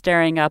 and we were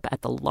staring up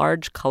at the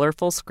large,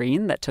 colorful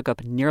screen that took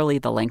up nearly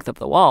the length of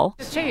the wall.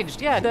 It's changed,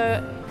 yeah.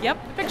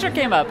 Picture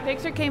came up.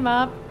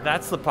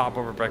 That's the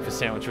popover breakfast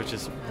sandwich, which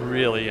is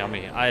really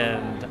yummy.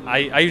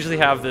 I usually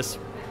have this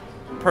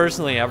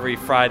personally every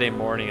Friday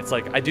morning. It's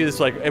like I do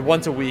this like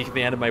once a week. At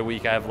the end of my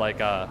week, I have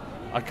like a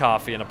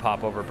coffee and a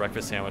popover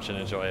breakfast sandwich and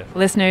enjoy it.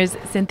 Listeners,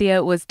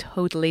 Cynthia was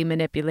totally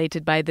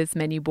manipulated by this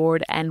menu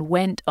board and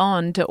went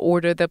on to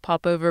order the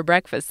popover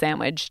breakfast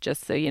sandwich,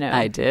 just so you know.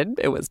 I did.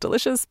 It was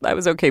delicious. I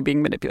was okay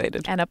being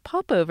manipulated. And a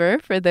popover,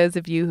 for those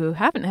of you who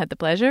haven't had the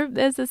pleasure,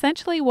 is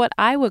essentially what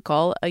I would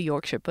call a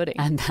Yorkshire pudding.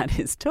 And that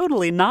is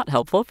totally not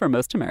helpful for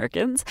most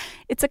Americans.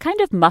 It's a kind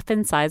of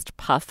muffin-sized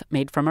puff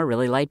made from a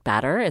really light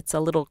batter. It's a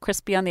little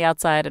crispy on the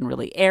outside and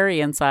really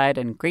airy inside,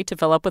 and great to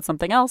fill up with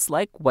something else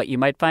like what you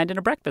might find in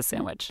a breakfast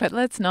sandwich. But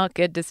let's not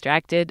get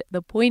distracted.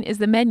 The point is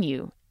the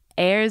menu.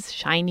 Air's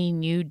shiny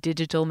new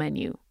digital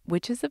menu,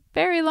 which is a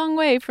very long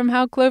way from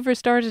how Clover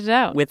started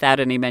out. Without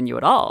any menu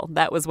at all.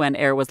 That was when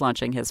Air was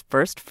launching his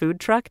first food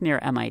truck near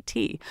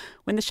MIT.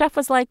 When the chef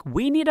was like,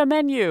 "We need a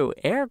menu,"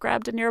 Air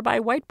grabbed a nearby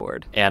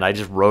whiteboard. And I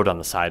just wrote on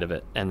the side of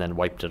it and then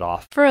wiped it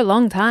off. For a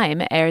long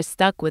time, Air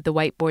stuck with the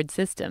whiteboard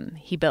system.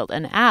 He built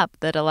an app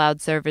that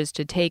allowed servers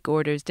to take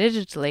orders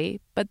digitally,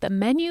 but the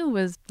menu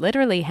was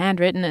literally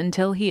handwritten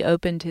until he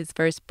opened his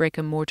first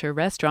brick-and-mortar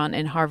restaurant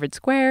in Harvard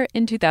Square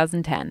in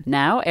 2010.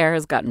 Now, Air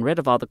has gotten rid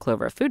of all the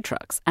Clover food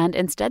trucks, and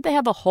instead they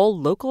have a whole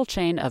local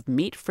chain of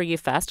meat-free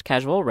fast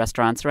casual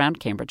restaurants around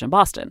Cambridge and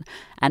Boston.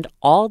 And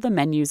all the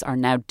menus are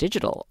now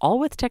digital, all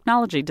with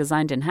technology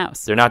designed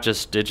in-house. They're not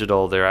just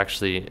digital, they're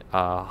actually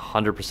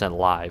 100%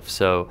 live.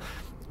 So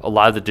a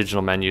lot of the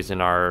digital menus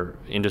in our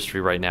industry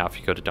right now, if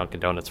you go to Dunkin'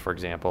 Donuts, for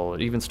example,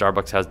 even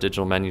Starbucks has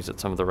digital menus at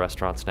some of the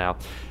restaurants now.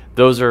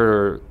 Those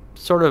are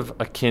sort of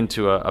akin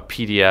to a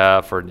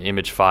PDF or an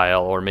image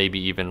file, or maybe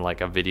even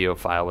like a video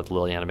file with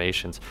little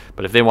animations.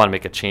 But if they want to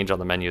make a change on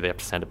the menu, they have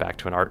to send it back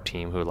to an art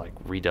team who like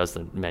redoes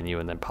the menu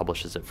and then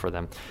publishes it for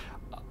them.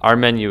 Our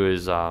menu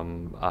is,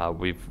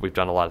 we've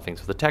done a lot of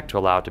things with the tech to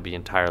allow it to be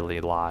entirely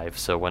live.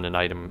 So when an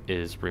item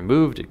is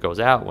removed, it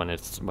goes out.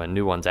 When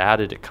new one's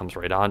added, it comes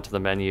right onto the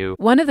menu.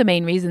 One of the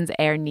main reasons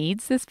Air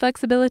needs this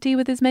flexibility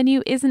with his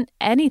menu isn't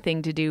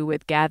anything to do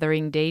with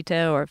gathering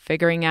data or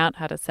figuring out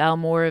how to sell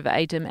more of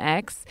item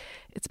X.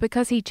 It's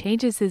because he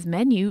changes his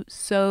menu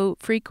so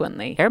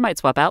frequently. Air might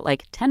swap out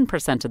like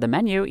 10% of the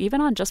menu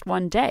even on just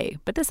one day,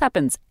 but this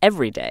happens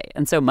every day.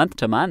 And so month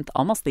to month,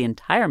 almost the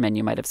entire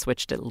menu might have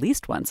switched at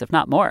least once, if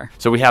not more.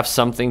 So we have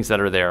some things that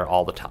are there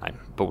all the time,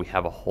 but we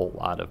have a whole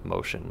lot of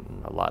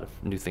motion, a lot of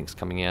new things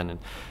coming in, and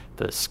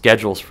the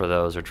schedules for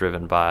those are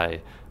driven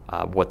by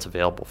what's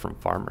available from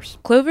farmers.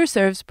 Clover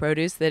serves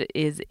produce that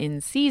is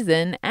in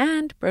season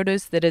and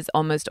produce that is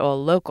almost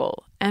all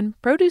local. And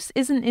produce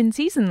isn't in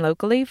season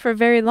locally for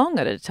very long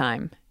at a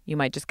time. You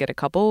might just get a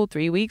couple,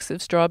 3 weeks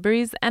of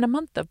strawberries and a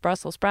month of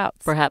Brussels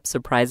sprouts. Perhaps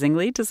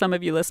surprisingly to some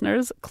of you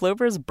listeners,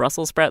 Clover's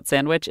Brussels sprout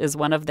sandwich is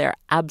one of their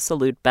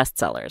absolute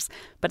bestsellers.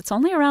 But it's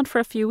only around for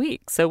a few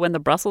weeks, so when the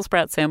Brussels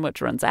sprout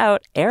sandwich runs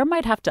out, Air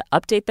might have to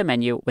update the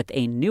menu with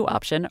a new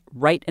option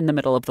right in the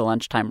middle of the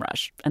lunchtime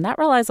rush. And that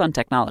relies on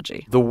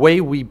technology. The way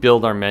we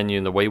build our menu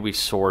and the way we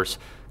source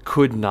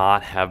could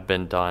not have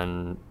been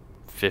done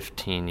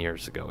 15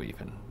 years ago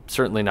even.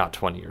 Certainly not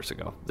 20 years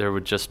ago. There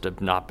would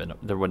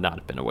not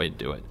have been a way to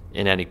do it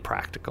in any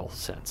practical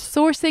sense.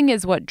 Sourcing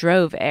is what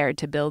drove Air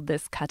to build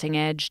this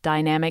cutting-edge,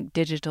 dynamic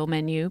digital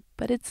menu,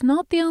 but it's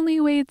not the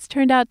only way it's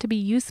turned out to be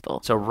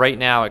useful. So right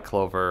now at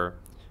Clover,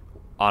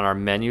 on our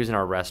menus in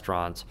our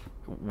restaurants,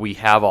 we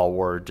have all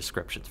word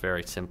descriptions,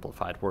 very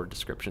simplified word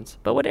descriptions.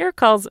 But what Air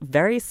calls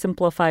very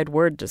simplified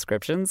word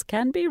descriptions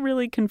can be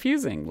really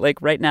confusing. Like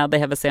right now they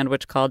have a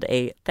sandwich called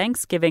a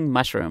Thanksgiving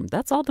mushroom.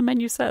 That's all the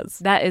menu says.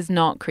 That is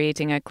not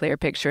creating a clear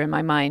picture in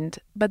my mind.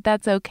 But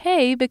that's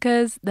okay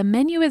because the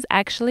menu is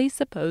actually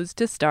supposed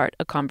to start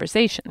a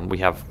conversation. We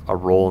have a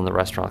role in the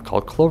restaurant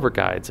called Clover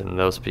Guides, and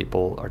those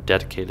people are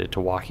dedicated to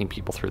walking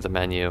people through the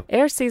menu.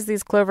 Air sees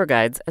these Clover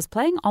Guides as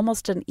playing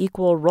almost an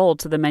equal role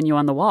to the menu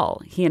on the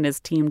wall. He and his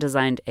team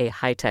designed a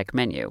high-tech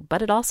menu,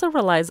 but it also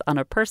relies on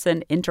a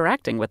person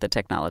interacting with the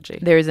technology.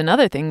 There is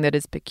another thing that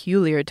is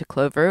peculiar to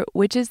Clover,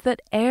 which is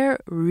that Air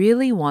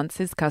really wants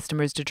his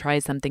customers to try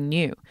something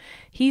new.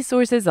 He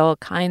sources all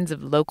kinds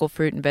of local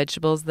fruit and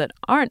vegetables that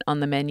aren't on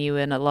the menu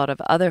in a lot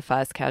of other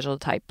fast casual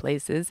type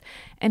places,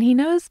 and he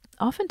knows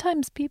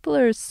oftentimes people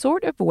are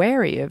sort of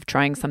wary of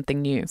trying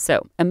something new.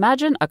 So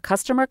imagine a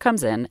customer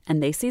comes in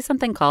and they see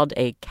something called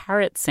a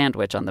carrot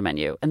sandwich on the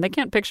menu, and they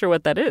can't picture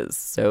what that is,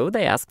 so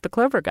they ask the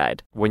Clover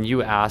Guide. When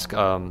you ask,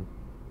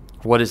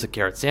 what is a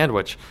carrot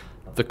sandwich?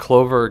 The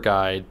Clover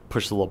Guide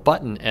pushes a little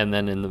button, and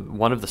then in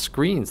one of the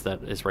screens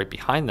that is right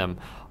behind them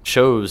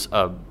shows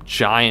a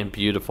giant,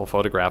 beautiful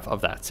photograph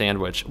of that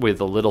sandwich with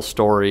a little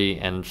story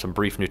and some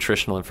brief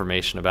nutritional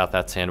information about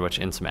that sandwich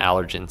and some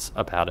allergens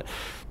about it.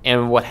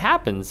 And what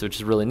happens, which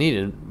is really neat,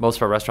 and most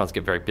of our restaurants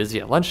get very busy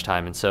at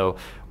lunchtime, and so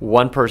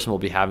one person will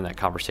be having that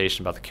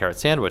conversation about the carrot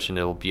sandwich, and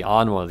it'll be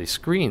on one of these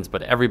screens,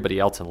 but everybody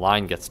else in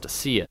line gets to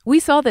see it. We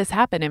saw this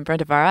happen in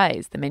front of our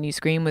eyes. The menu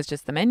screen was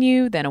just the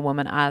menu, then a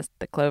woman asked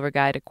the Clover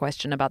Guide a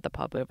question about the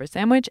popover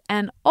sandwich,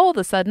 and all of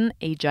a sudden,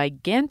 a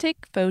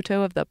gigantic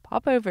photo of the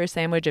popover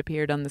sandwich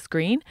appeared on the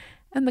screen,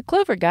 and the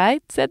Clover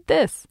Guide said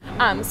this.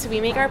 So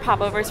we make our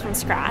popovers from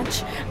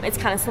scratch. It's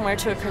kind of similar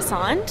to a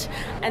croissant.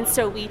 And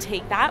so we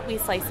take that, we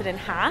slice it in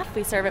half,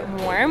 we serve it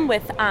warm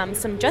with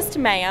some just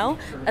mayo,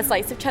 a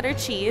slice of cheddar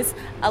cheese,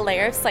 a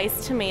layer of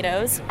sliced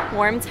tomatoes,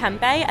 warm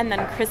tempeh, and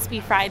then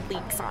crispy fried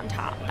leeks on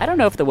top. I don't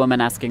know if the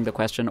woman asking the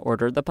question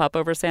ordered the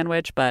popover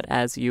sandwich, but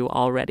as you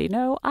already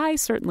know, I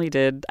certainly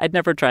did. I'd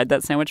never tried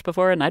that sandwich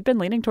before, and I'd been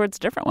leaning towards a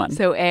different one.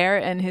 So Air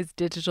and his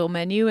digital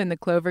menu and the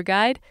Clover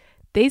Guide,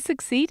 they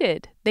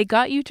succeeded. They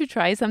got you to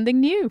try something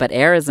new. But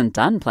Air isn't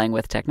done playing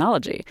with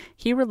technology.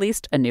 He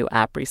released a new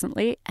app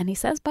recently, and he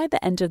says by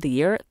the end of the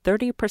year,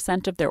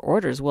 30% of their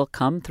orders will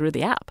come through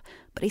the app.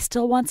 But he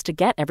still wants to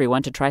get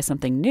everyone to try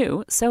something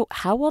new. So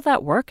how will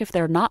that work if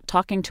they're not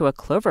talking to a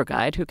Clover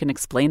Guide who can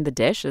explain the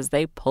dish as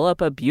they pull up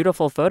a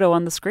beautiful photo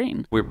on the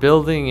screen? We're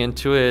building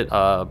into it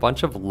a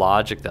bunch of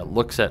logic that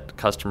looks at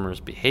customers'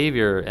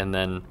 behavior and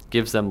then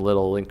gives them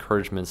little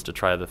encouragements to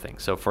try the thing.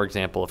 So, for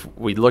example, if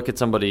we look at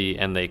somebody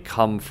and they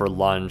come for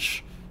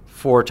lunch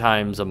 4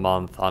 times a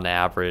month on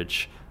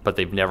average, but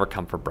they've never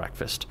come for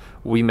breakfast,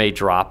 we may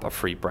drop a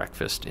free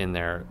breakfast in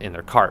their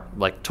cart,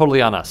 like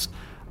totally on us.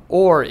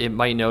 Or it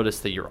might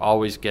notice that you're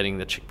always getting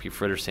the chickpea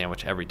fritter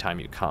sandwich every time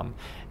you come,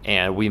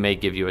 and we may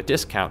give you a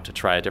discount to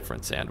try a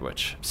different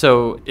sandwich.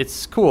 So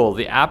it's cool.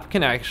 The app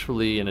can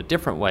actually, in a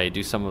different way,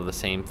 do some of the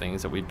same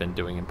things that we've been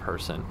doing in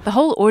person. The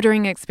whole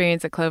ordering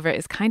experience at Clover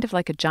is kind of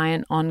like a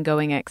giant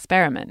ongoing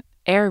experiment.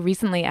 Air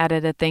recently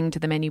added a thing to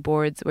the menu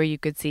boards where you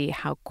could see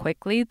how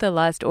quickly the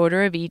last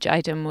order of each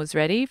item was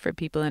ready for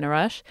people in a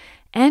rush,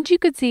 and you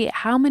could see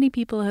how many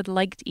people had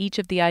liked each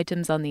of the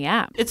items on the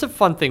app. It's a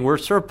fun thing. We're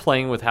sort of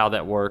playing with how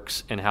that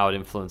works and how it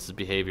influences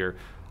behavior.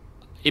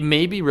 It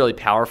may be really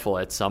powerful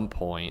at some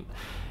point,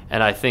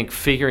 and I think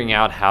figuring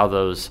out how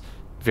those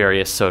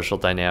various social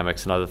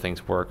dynamics and other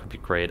things work would be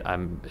great.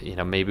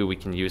 Maybe we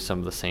can use some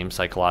of the same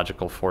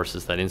psychological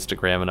forces that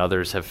Instagram and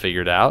others have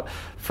figured out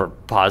for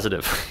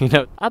positive.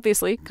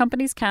 Obviously,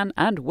 companies can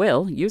and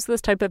will use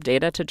this type of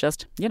data to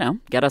just,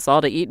 get us all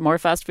to eat more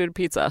fast food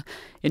pizza.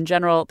 In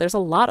general, there's a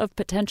lot of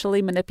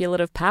potentially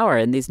manipulative power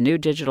in these new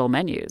digital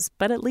menus,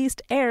 but at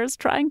least Air's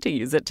trying to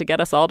use it to get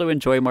us all to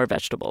enjoy more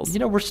vegetables.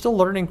 We're still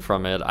learning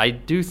from it. I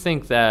do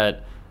think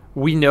that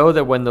we know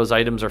that when those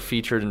items are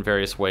featured in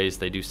various ways,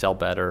 they do sell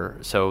better.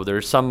 So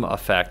there's some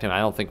effect, and I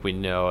don't think we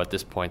know at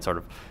this point sort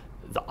of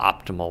the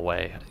optimal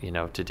way,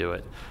 to do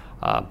it.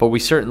 But we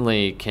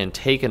certainly can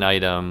take an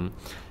item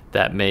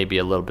that may be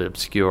a little bit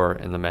obscure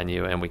in the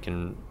menu, and we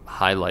can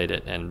highlight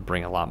it and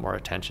bring a lot more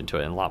attention to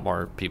it, and a lot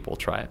more people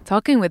try it.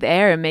 Talking with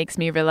Air makes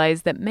me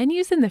realize that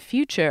menus in the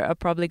future are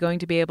probably going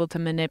to be able to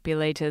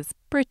manipulate us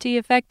pretty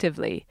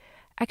effectively.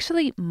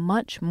 Actually,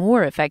 much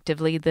more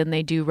effectively than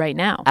they do right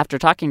now. After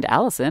talking to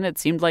Allison, it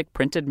seemed like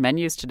printed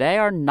menus today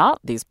are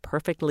not these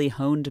perfectly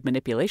honed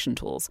manipulation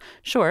tools.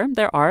 Sure,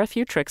 there are a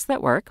few tricks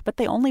that work, but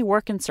they only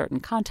work in certain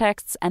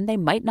contexts, and they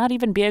might not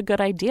even be a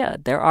good idea.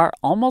 There are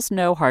almost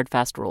no hard,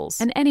 fast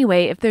rules. And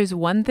anyway, if there's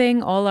one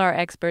thing all our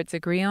experts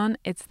agree on,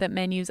 it's that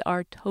menus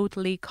are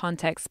totally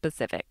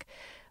context-specific.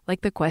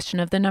 Like the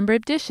question of the number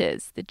of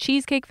dishes. The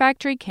Cheesecake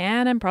Factory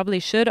can and probably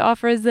should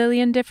offer a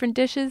zillion different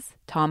dishes.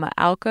 Tama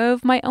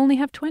Alcove might only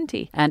have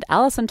 20. And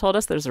Allison told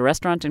us there's a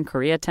restaurant in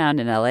Koreatown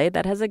in LA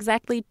that has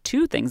exactly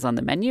 2 things on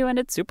the menu, and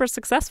it's super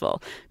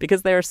successful.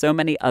 Because there are so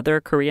many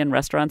other Korean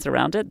restaurants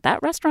around it,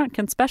 that restaurant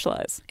can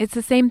specialize. It's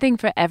the same thing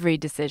for every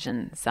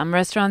decision. Some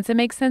restaurants it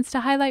makes sense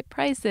to highlight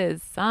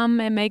prices.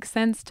 Some it makes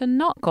sense to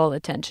not call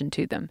attention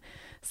to them.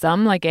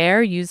 Some, like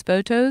Air, use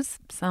photos.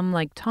 Some,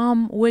 like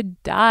Tom,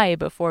 would die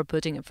before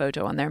putting a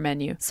photo on their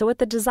menu. So what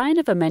the design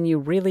of a menu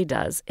really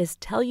does is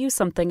tell you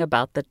something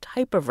about the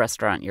type of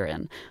restaurant you're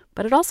in.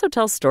 But it also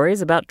tells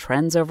stories about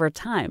trends over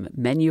time.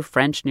 Menu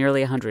French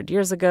nearly 100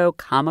 years ago,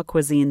 Kama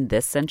cuisine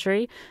this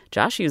century.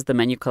 Josh used the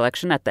menu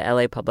collection at the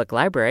LA Public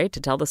Library to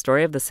tell the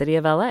story of the city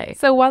of LA.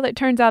 So while it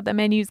turns out that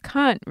menus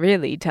can't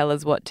really tell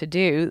us what to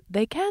do,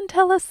 they can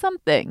tell us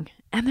something.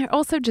 And they're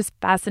also just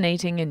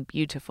fascinating and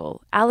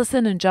beautiful.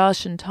 Allison and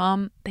Josh and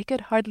Tom, they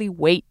could hardly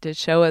wait to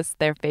show us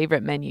their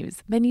favorite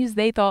menus. Menus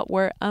they thought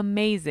were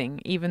amazing,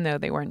 even though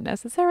they weren't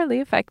necessarily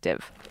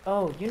effective.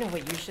 Oh, you know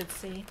what you should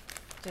see?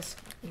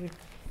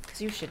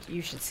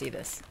 You should see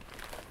this.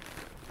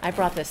 I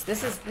brought this.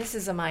 This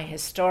is my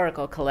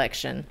historical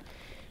collection.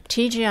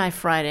 TGI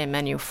Friday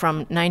menu from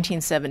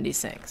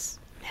 1976.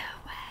 No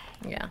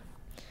way. Yeah.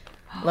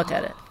 Look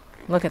at it.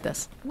 Look at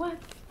this. What?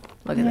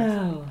 Look at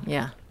this.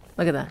 Yeah.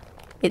 Look at that.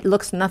 It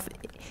looks nothing.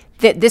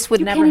 This would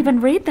never. You can't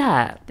even read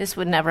that. This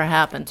would never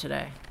happen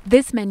today.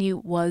 This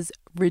menu was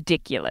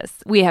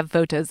ridiculous. We have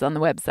photos on the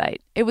website.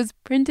 It was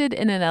printed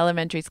in an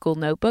elementary school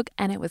notebook,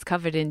 and it was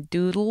covered in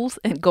doodles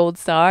and gold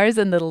stars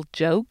and little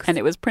jokes. And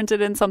it was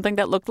printed in something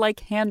that looked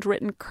like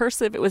handwritten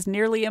cursive. It was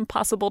nearly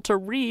impossible to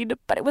read,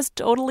 but it was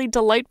totally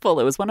delightful.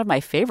 It was one of my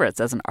favorites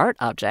as an art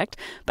object,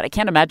 but I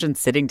can't imagine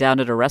sitting down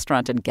at a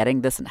restaurant and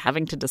getting this and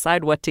having to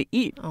decide what to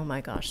eat. Oh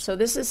my gosh. So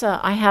this is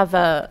I have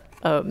a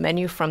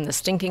menu from the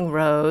Stinking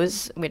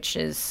Rose, which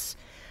is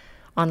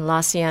on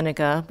La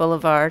Cienega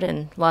Boulevard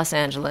in Los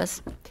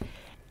Angeles.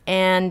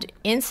 And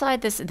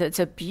inside this, it's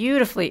a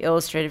beautifully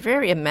illustrated,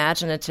 very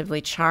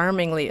imaginatively,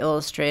 charmingly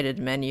illustrated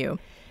menu.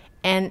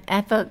 And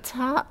at the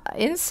top,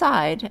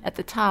 inside, at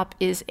the top,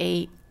 is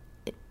a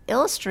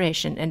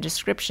illustration and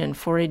description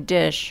for a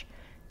dish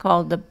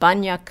called the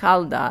banya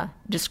calda,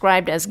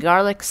 described as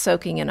garlic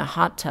soaking in a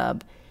hot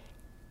tub.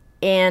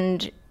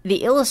 And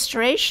the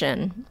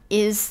illustration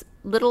is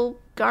little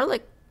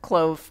garlic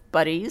clove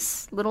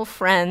buddies, little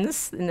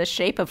friends in the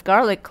shape of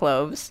garlic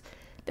cloves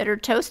that are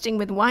toasting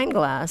with wine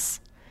glass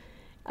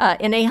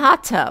in a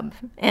hot tub.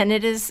 And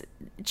it is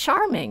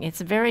charming.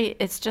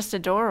 It's just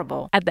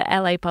adorable. At the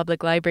LA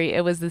Public Library,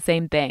 it was the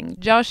same thing.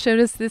 Josh showed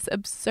us this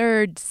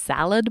absurd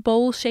salad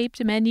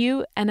bowl-shaped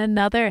menu and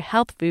another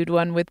health food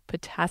one with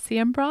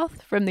potassium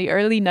broth from the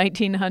early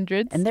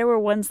 1900s. And there were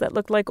ones that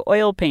looked like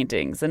oil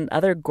paintings and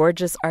other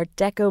gorgeous Art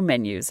Deco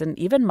menus and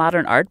even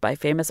modern art by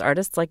famous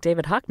artists like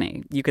David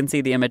Hockney. You can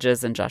see the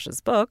images in Josh's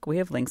book. We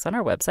have links on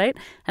our website,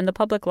 and the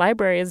Public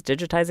Library is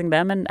digitizing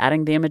them and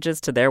adding the images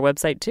to their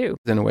website too.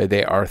 In a way,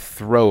 they are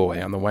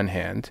throwaway on the one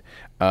hand.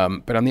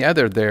 But on the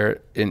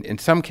other, in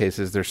some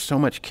cases, there's so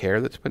much care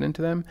that's put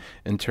into them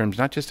in terms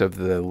not just of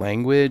the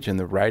language and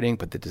the writing,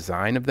 but the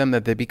design of them,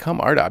 that they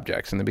become art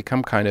objects, and they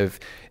become kind of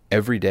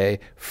everyday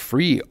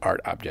free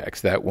art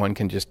objects that one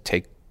can just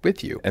take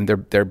with you. And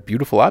they're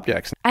beautiful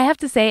objects. I have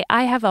to say,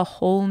 I have a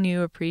whole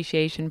new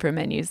appreciation for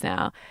menus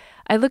now.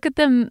 I look at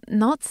them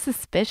not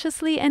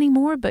suspiciously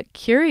anymore, but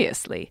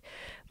curiously.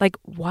 Like,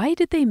 why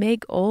did they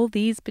make all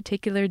these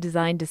particular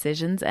design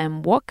decisions,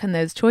 and what can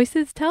those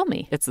choices tell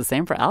me? It's the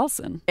same for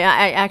Allison.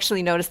 I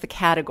actually notice the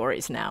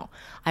categories now.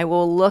 I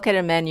will look at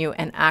a menu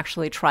and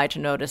actually try to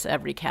notice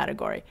every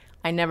category.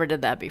 I never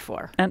did that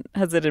before. And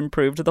has it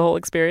improved the whole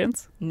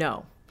experience?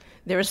 No.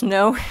 There's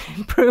no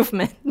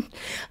improvement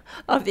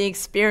of the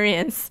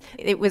experience.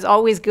 It was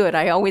always good.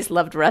 I always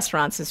loved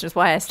restaurants. It's just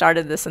why I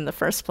started this in the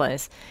first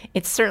place.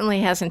 It certainly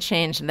hasn't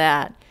changed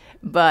that.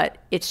 But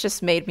it's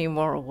just made me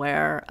more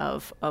aware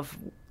of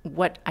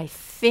what I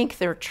think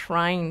they're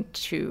trying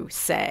to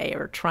say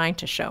or trying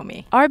to show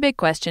me. Our big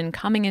question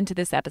coming into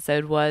this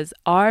episode was,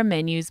 are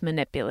menus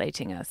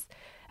manipulating us?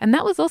 And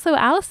that was also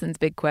Allison's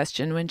big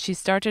question when she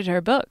started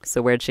her book.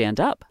 So where'd she end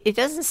up? It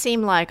doesn't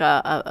seem like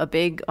a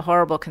big,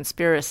 horrible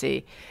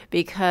conspiracy,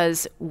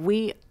 because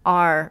we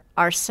are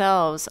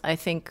ourselves, I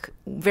think,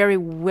 very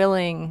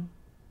willing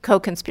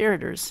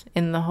co-conspirators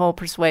in the whole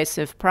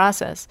persuasive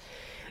process.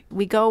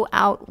 We go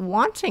out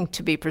wanting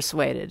to be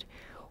persuaded.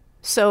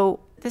 So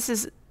this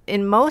is,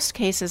 in most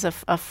cases,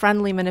 a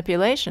friendly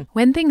manipulation.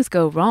 When things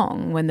go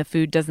wrong, when the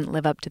food doesn't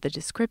live up to the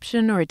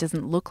description, or it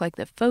doesn't look like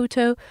the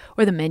photo,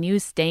 or the menu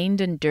is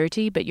stained and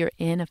dirty, but you're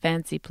in a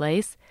fancy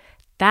place,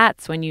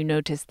 that's when you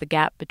notice the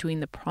gap between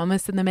the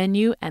promise in the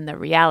menu and the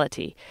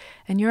reality.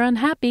 And you're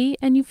unhappy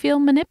and you feel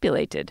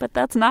manipulated. But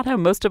that's not how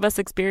most of us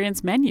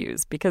experience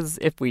menus, because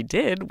if we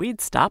did,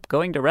 we'd stop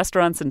going to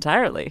restaurants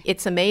entirely.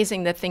 It's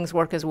amazing that things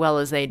work as well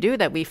as they do,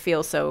 that we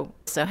feel so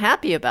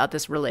happy about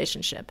this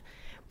relationship.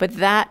 But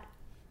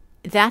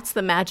that's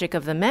the magic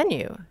of the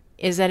menu,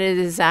 is that it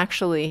is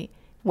actually,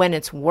 when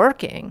it's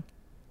working,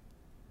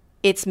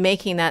 it's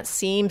making that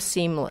seem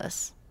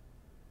seamless.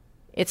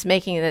 It's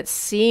making it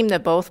seem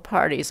that both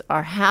parties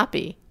are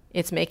happy.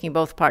 It's making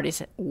both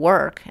parties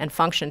work and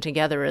function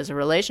together as a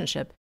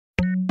relationship.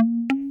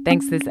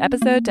 Thanks this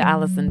episode to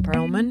Allison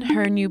Perlman.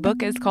 Her new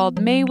book is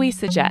called May We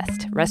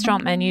Suggest?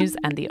 Restaurant Menus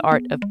and the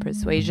Art of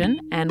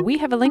Persuasion, and we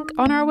have a link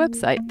on our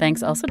website.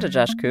 Thanks also to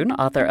Josh Kuhn,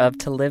 author of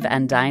To Live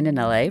and Dine in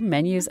LA,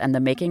 Menus and the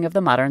Making of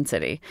the Modern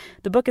City.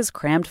 The book is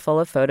crammed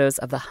full of photos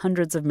of the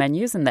hundreds of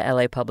menus in the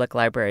LA Public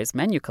Library's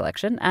menu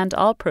collection, and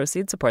all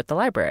proceeds support the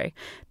library.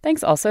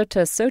 Thanks also to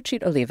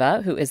Xochitl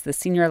Oliva, who is the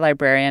senior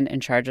librarian in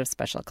charge of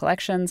special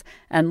collections,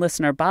 and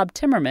listener Bob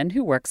Timmerman,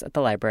 who works at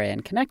the library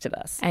and connected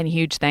us. And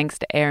huge thanks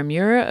to Air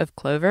Muir of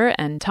Clover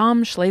and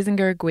Tom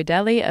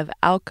Schlesinger-Guidelli of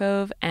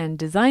Alcove and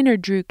designer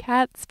Drew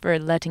Katz for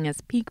letting us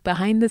peek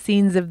behind the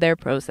scenes of their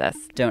process.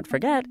 Don't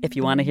forget, if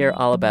you want to hear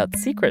all about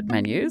secret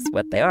menus,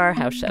 what they are,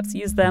 how chefs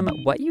use them,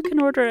 what you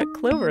can order at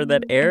Clover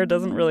that Air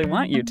doesn't really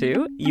want you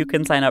to, you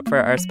can sign up for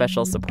our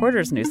special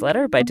supporters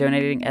newsletter by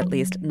donating at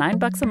least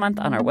 $9 a month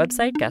on our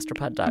website,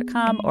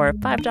 gastropod.com, or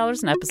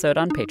 $5 an episode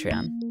on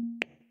Patreon.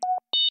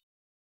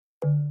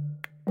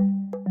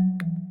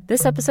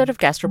 This episode of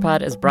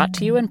Gastropod is brought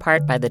to you in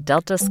part by the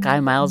Delta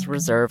SkyMiles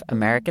Reserve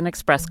American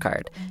Express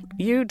card.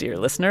 You, dear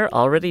listener,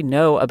 already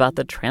know about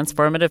the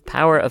transformative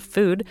power of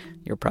food.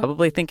 You're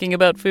probably thinking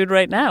about food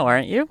right now,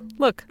 aren't you?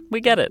 Look,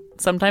 we get it.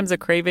 Sometimes a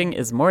craving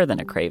is more than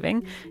a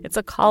craving. It's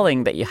a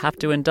calling that you have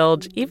to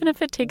indulge, even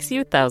if it takes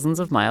you thousands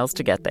of miles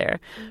to get there.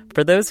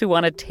 For those who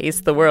want to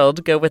taste the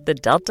world, go with the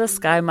Delta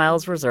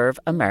SkyMiles Reserve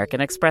American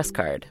Express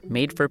card,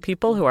 made for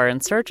people who are in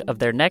search of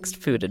their next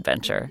food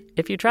adventure.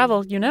 If you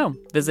travel, you know.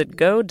 Visit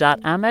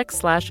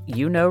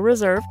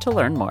go.amex/reserve to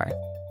learn more.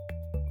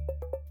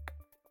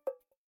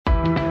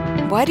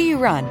 Why do you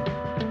run?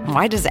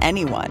 Why does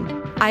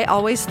anyone? I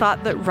always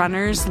thought that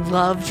runners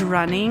loved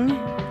running,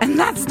 and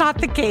that's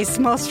not the case.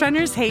 Most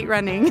runners hate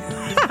running,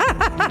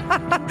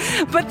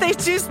 but they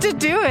choose to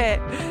do it.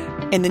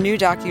 In the new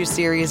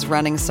docuseries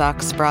Running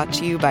Sucks, brought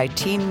to you by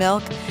Teen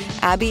Milk,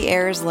 Abby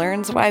Ayers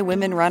learns why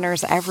women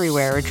runners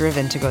everywhere are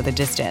driven to go the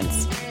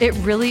distance. It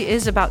really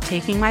is about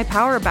taking my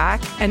power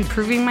back and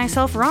proving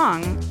myself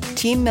wrong.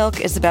 Teen Milk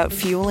is about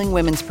fueling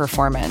women's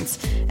performance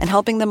and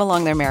helping them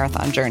along their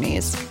marathon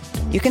journeys.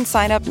 You can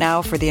sign up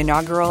now for the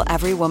inaugural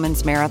Every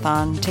Woman's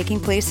Marathon, taking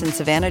place in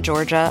Savannah,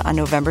 Georgia on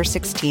November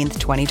 16th,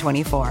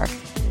 2024.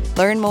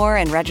 Learn more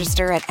and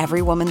register at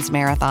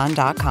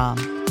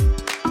everywomansmarathon.com.